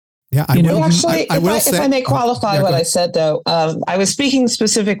 Yeah, if I may qualify what I said, though, I was speaking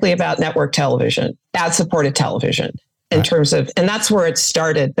specifically about network television, ad-supported television, in terms of, and that's where it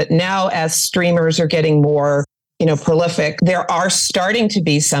started. But now, as streamers are getting more, prolific, there are starting to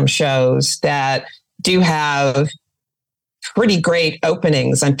be some shows that do have pretty great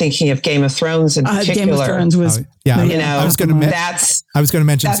openings. I'm thinking of Game of Thrones in particular. Game of Thrones was, I was going to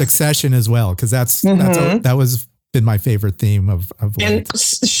mention Succession as well because that was been my favorite theme of late. And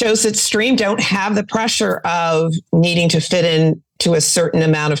shows that stream don't have the pressure of needing to fit in to a certain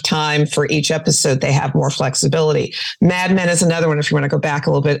amount of time for each episode. They have more flexibility. Mad Men is another one. If you want to go back a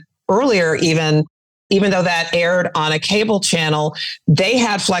little bit earlier, even though that aired on a cable channel, they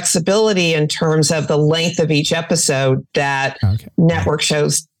had flexibility in terms of the length of each episode that network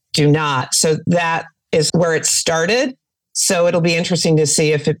shows do not. So that is where it started. So it'll be interesting to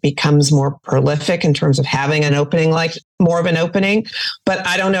see if it becomes more prolific in terms of having an opening, like more of an opening. But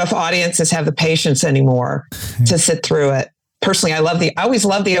I don't know if audiences have the patience anymore to sit through it. Personally, I always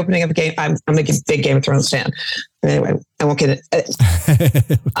love the opening of a game. I'm a big Game of Thrones fan. Anyway, I won't get it.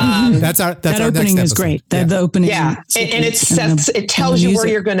 That opening is great. The opening, and it tells you where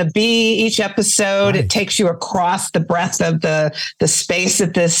you're going to be each episode. Right. It takes you across the breadth of the space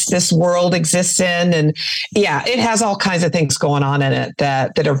that this world exists in, and it has all kinds of things going on in it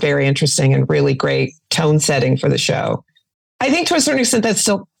that are very interesting and really great tone setting for the show. I think to a certain extent that's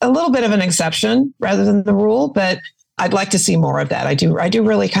still a little bit of an exception rather than the rule, but I'd like to see more of that. I do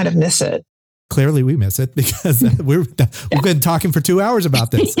really kind of miss it. Clearly we miss it because we've been talking for 2 hours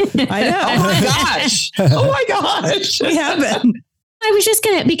about this. I know. Oh my gosh. We have been. I was just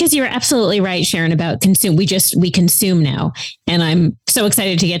because you're absolutely right, Sharon, about consume. We consume now. And I'm so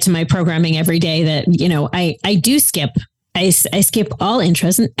excited to get to my programming every day that, I do skip. I skip all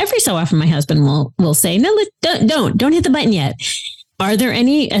intros, and every so often my husband will say, no, don't hit the button yet. Are there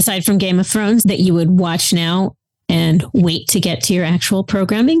any, aside from Game of Thrones, that you would watch now and wait to get to your actual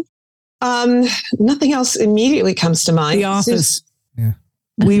programming? Nothing else immediately comes to mind. The Office.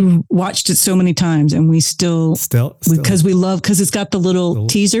 We watched it so many times, and we still because it's got the little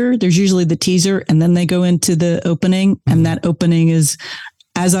teaser. There's usually the teaser, and then they go into the opening, and that opening is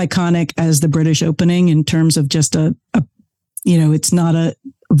as iconic as the British opening in terms of just it's not a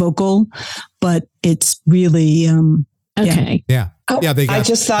vocal, but it's really Okay. Yeah. I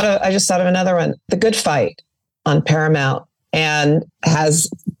just thought of another one, The Good Fight on Paramount, and has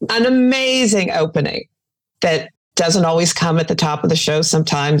an amazing opening that doesn't always come at the top of the show.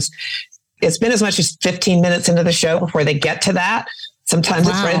 Sometimes it's been as much as 15 minutes into the show before they get to that. Sometimes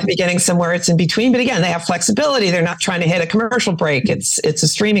it's right at the beginning, somewhere it's in between. But again, they have flexibility. They're not trying to hit a commercial break. It's a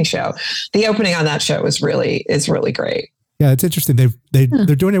streaming show. The opening on that show is really great. Yeah, it's interesting.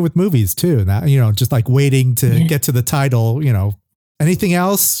 They're doing it with movies too. That, just like waiting to get to the title. Anything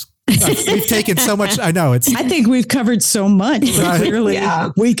else? We've taken so much. I know I think we've covered so much. But clearly,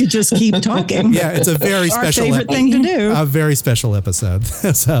 we could just keep talking. Yeah, it's a very special favorite thing to do. A very special episode.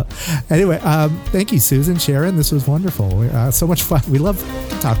 So, anyway, thank you, Susan, Sharon. This was wonderful. So much fun. We love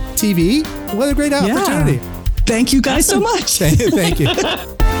to talk TV. What a great opportunity! Thank you guys so much. Thank you.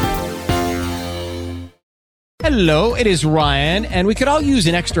 Hello, it is Ryan, and we could all use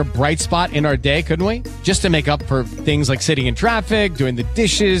an extra bright spot in our day, couldn't we? Just to make up for things like sitting in traffic, doing the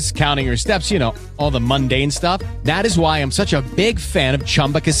dishes, counting your steps, all the mundane stuff. That is why I'm such a big fan of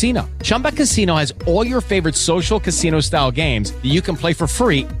Chumba Casino. Chumba Casino has all your favorite social casino-style games that you can play for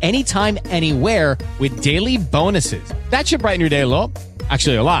free anytime, anywhere with daily bonuses. That should brighten your day a little.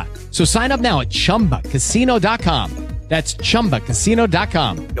 Actually, a lot. So sign up now at ChumbaCasino.com. That's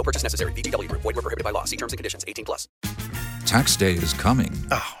ChumbaCasino.com. No purchase necessary. VGW Group. Void where prohibited by law. See terms and conditions. 18+. Tax day is coming.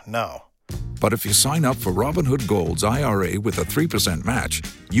 Oh, no. But if you sign up for Robinhood Gold's IRA with a 3% match,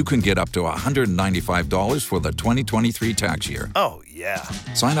 you can get up to $195 for the 2023 tax year. Oh, yeah.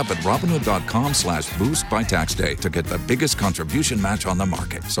 Sign up at Robinhood.com/boost by tax day to get the biggest contribution match on the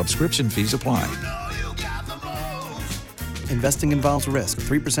market. Subscription fees apply. Investing involves risk.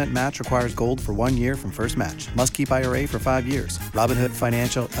 3% match requires gold for 1 year from first match. Must keep IRA for 5 years. Robinhood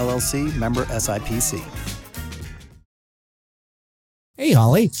Financial, LLC, member SIPC. Hey,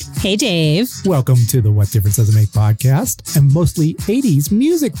 Holly. Hey, Dave. Welcome to the What Difference Does It Make podcast, and mostly 80s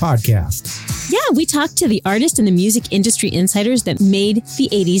music podcast. Yeah, we talked to the artists and the music industry insiders that made the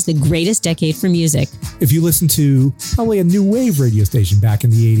 80s the greatest decade for music. If you listen to probably a new wave radio station back in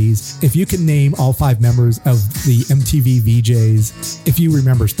the 80s, if you can name all 5 members of the MTV VJs, if you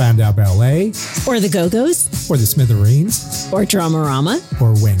remember Spandau Ballet, or the Go-Go's, or the Smithereens, or Dramarama,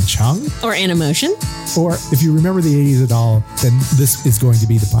 or Wang Chung, or Animotion, or if you remember the 80s at all, then this is going to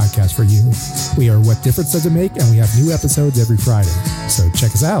be the podcast for you. We are What Difference Does It Make, and we have new episodes every Friday. So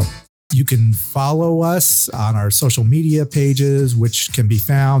check us out. You can follow us on our social media pages, which can be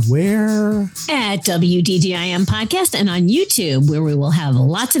found where? At WDDIM Podcast, and on YouTube, where we will have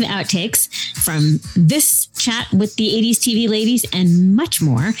lots of outtakes from this chat with the 80s TV ladies and much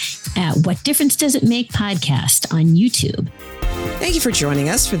more at What Difference Does It Make Podcast on YouTube. Thank you for joining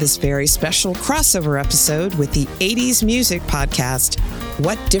us for this very special crossover episode with the 80s music podcast,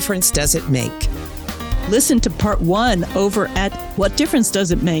 What Difference Does It Make? Listen to part 1 over at What Difference Does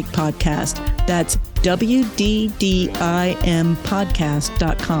It Make podcast. That's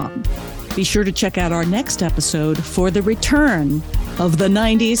WDDIMpodcast.com. Be sure to check out our next episode for the return of the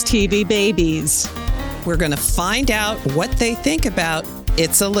 90s TV babies. We're going to find out what they think about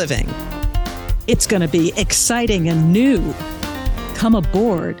It's a Living. It's going to be exciting and new. Come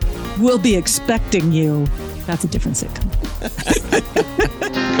aboard. We'll be expecting you. That's a different sitcom.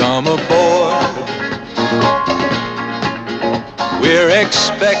 Come aboard. We're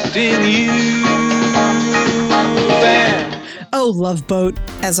expecting you. Oh, Love Boat.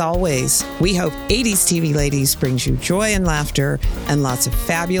 As always, we hope 80s TV Ladies brings you joy and laughter and lots of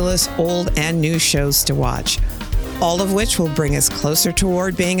fabulous old and new shows to watch, all of which will bring us closer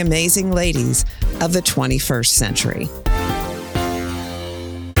toward being amazing ladies of the 21st century.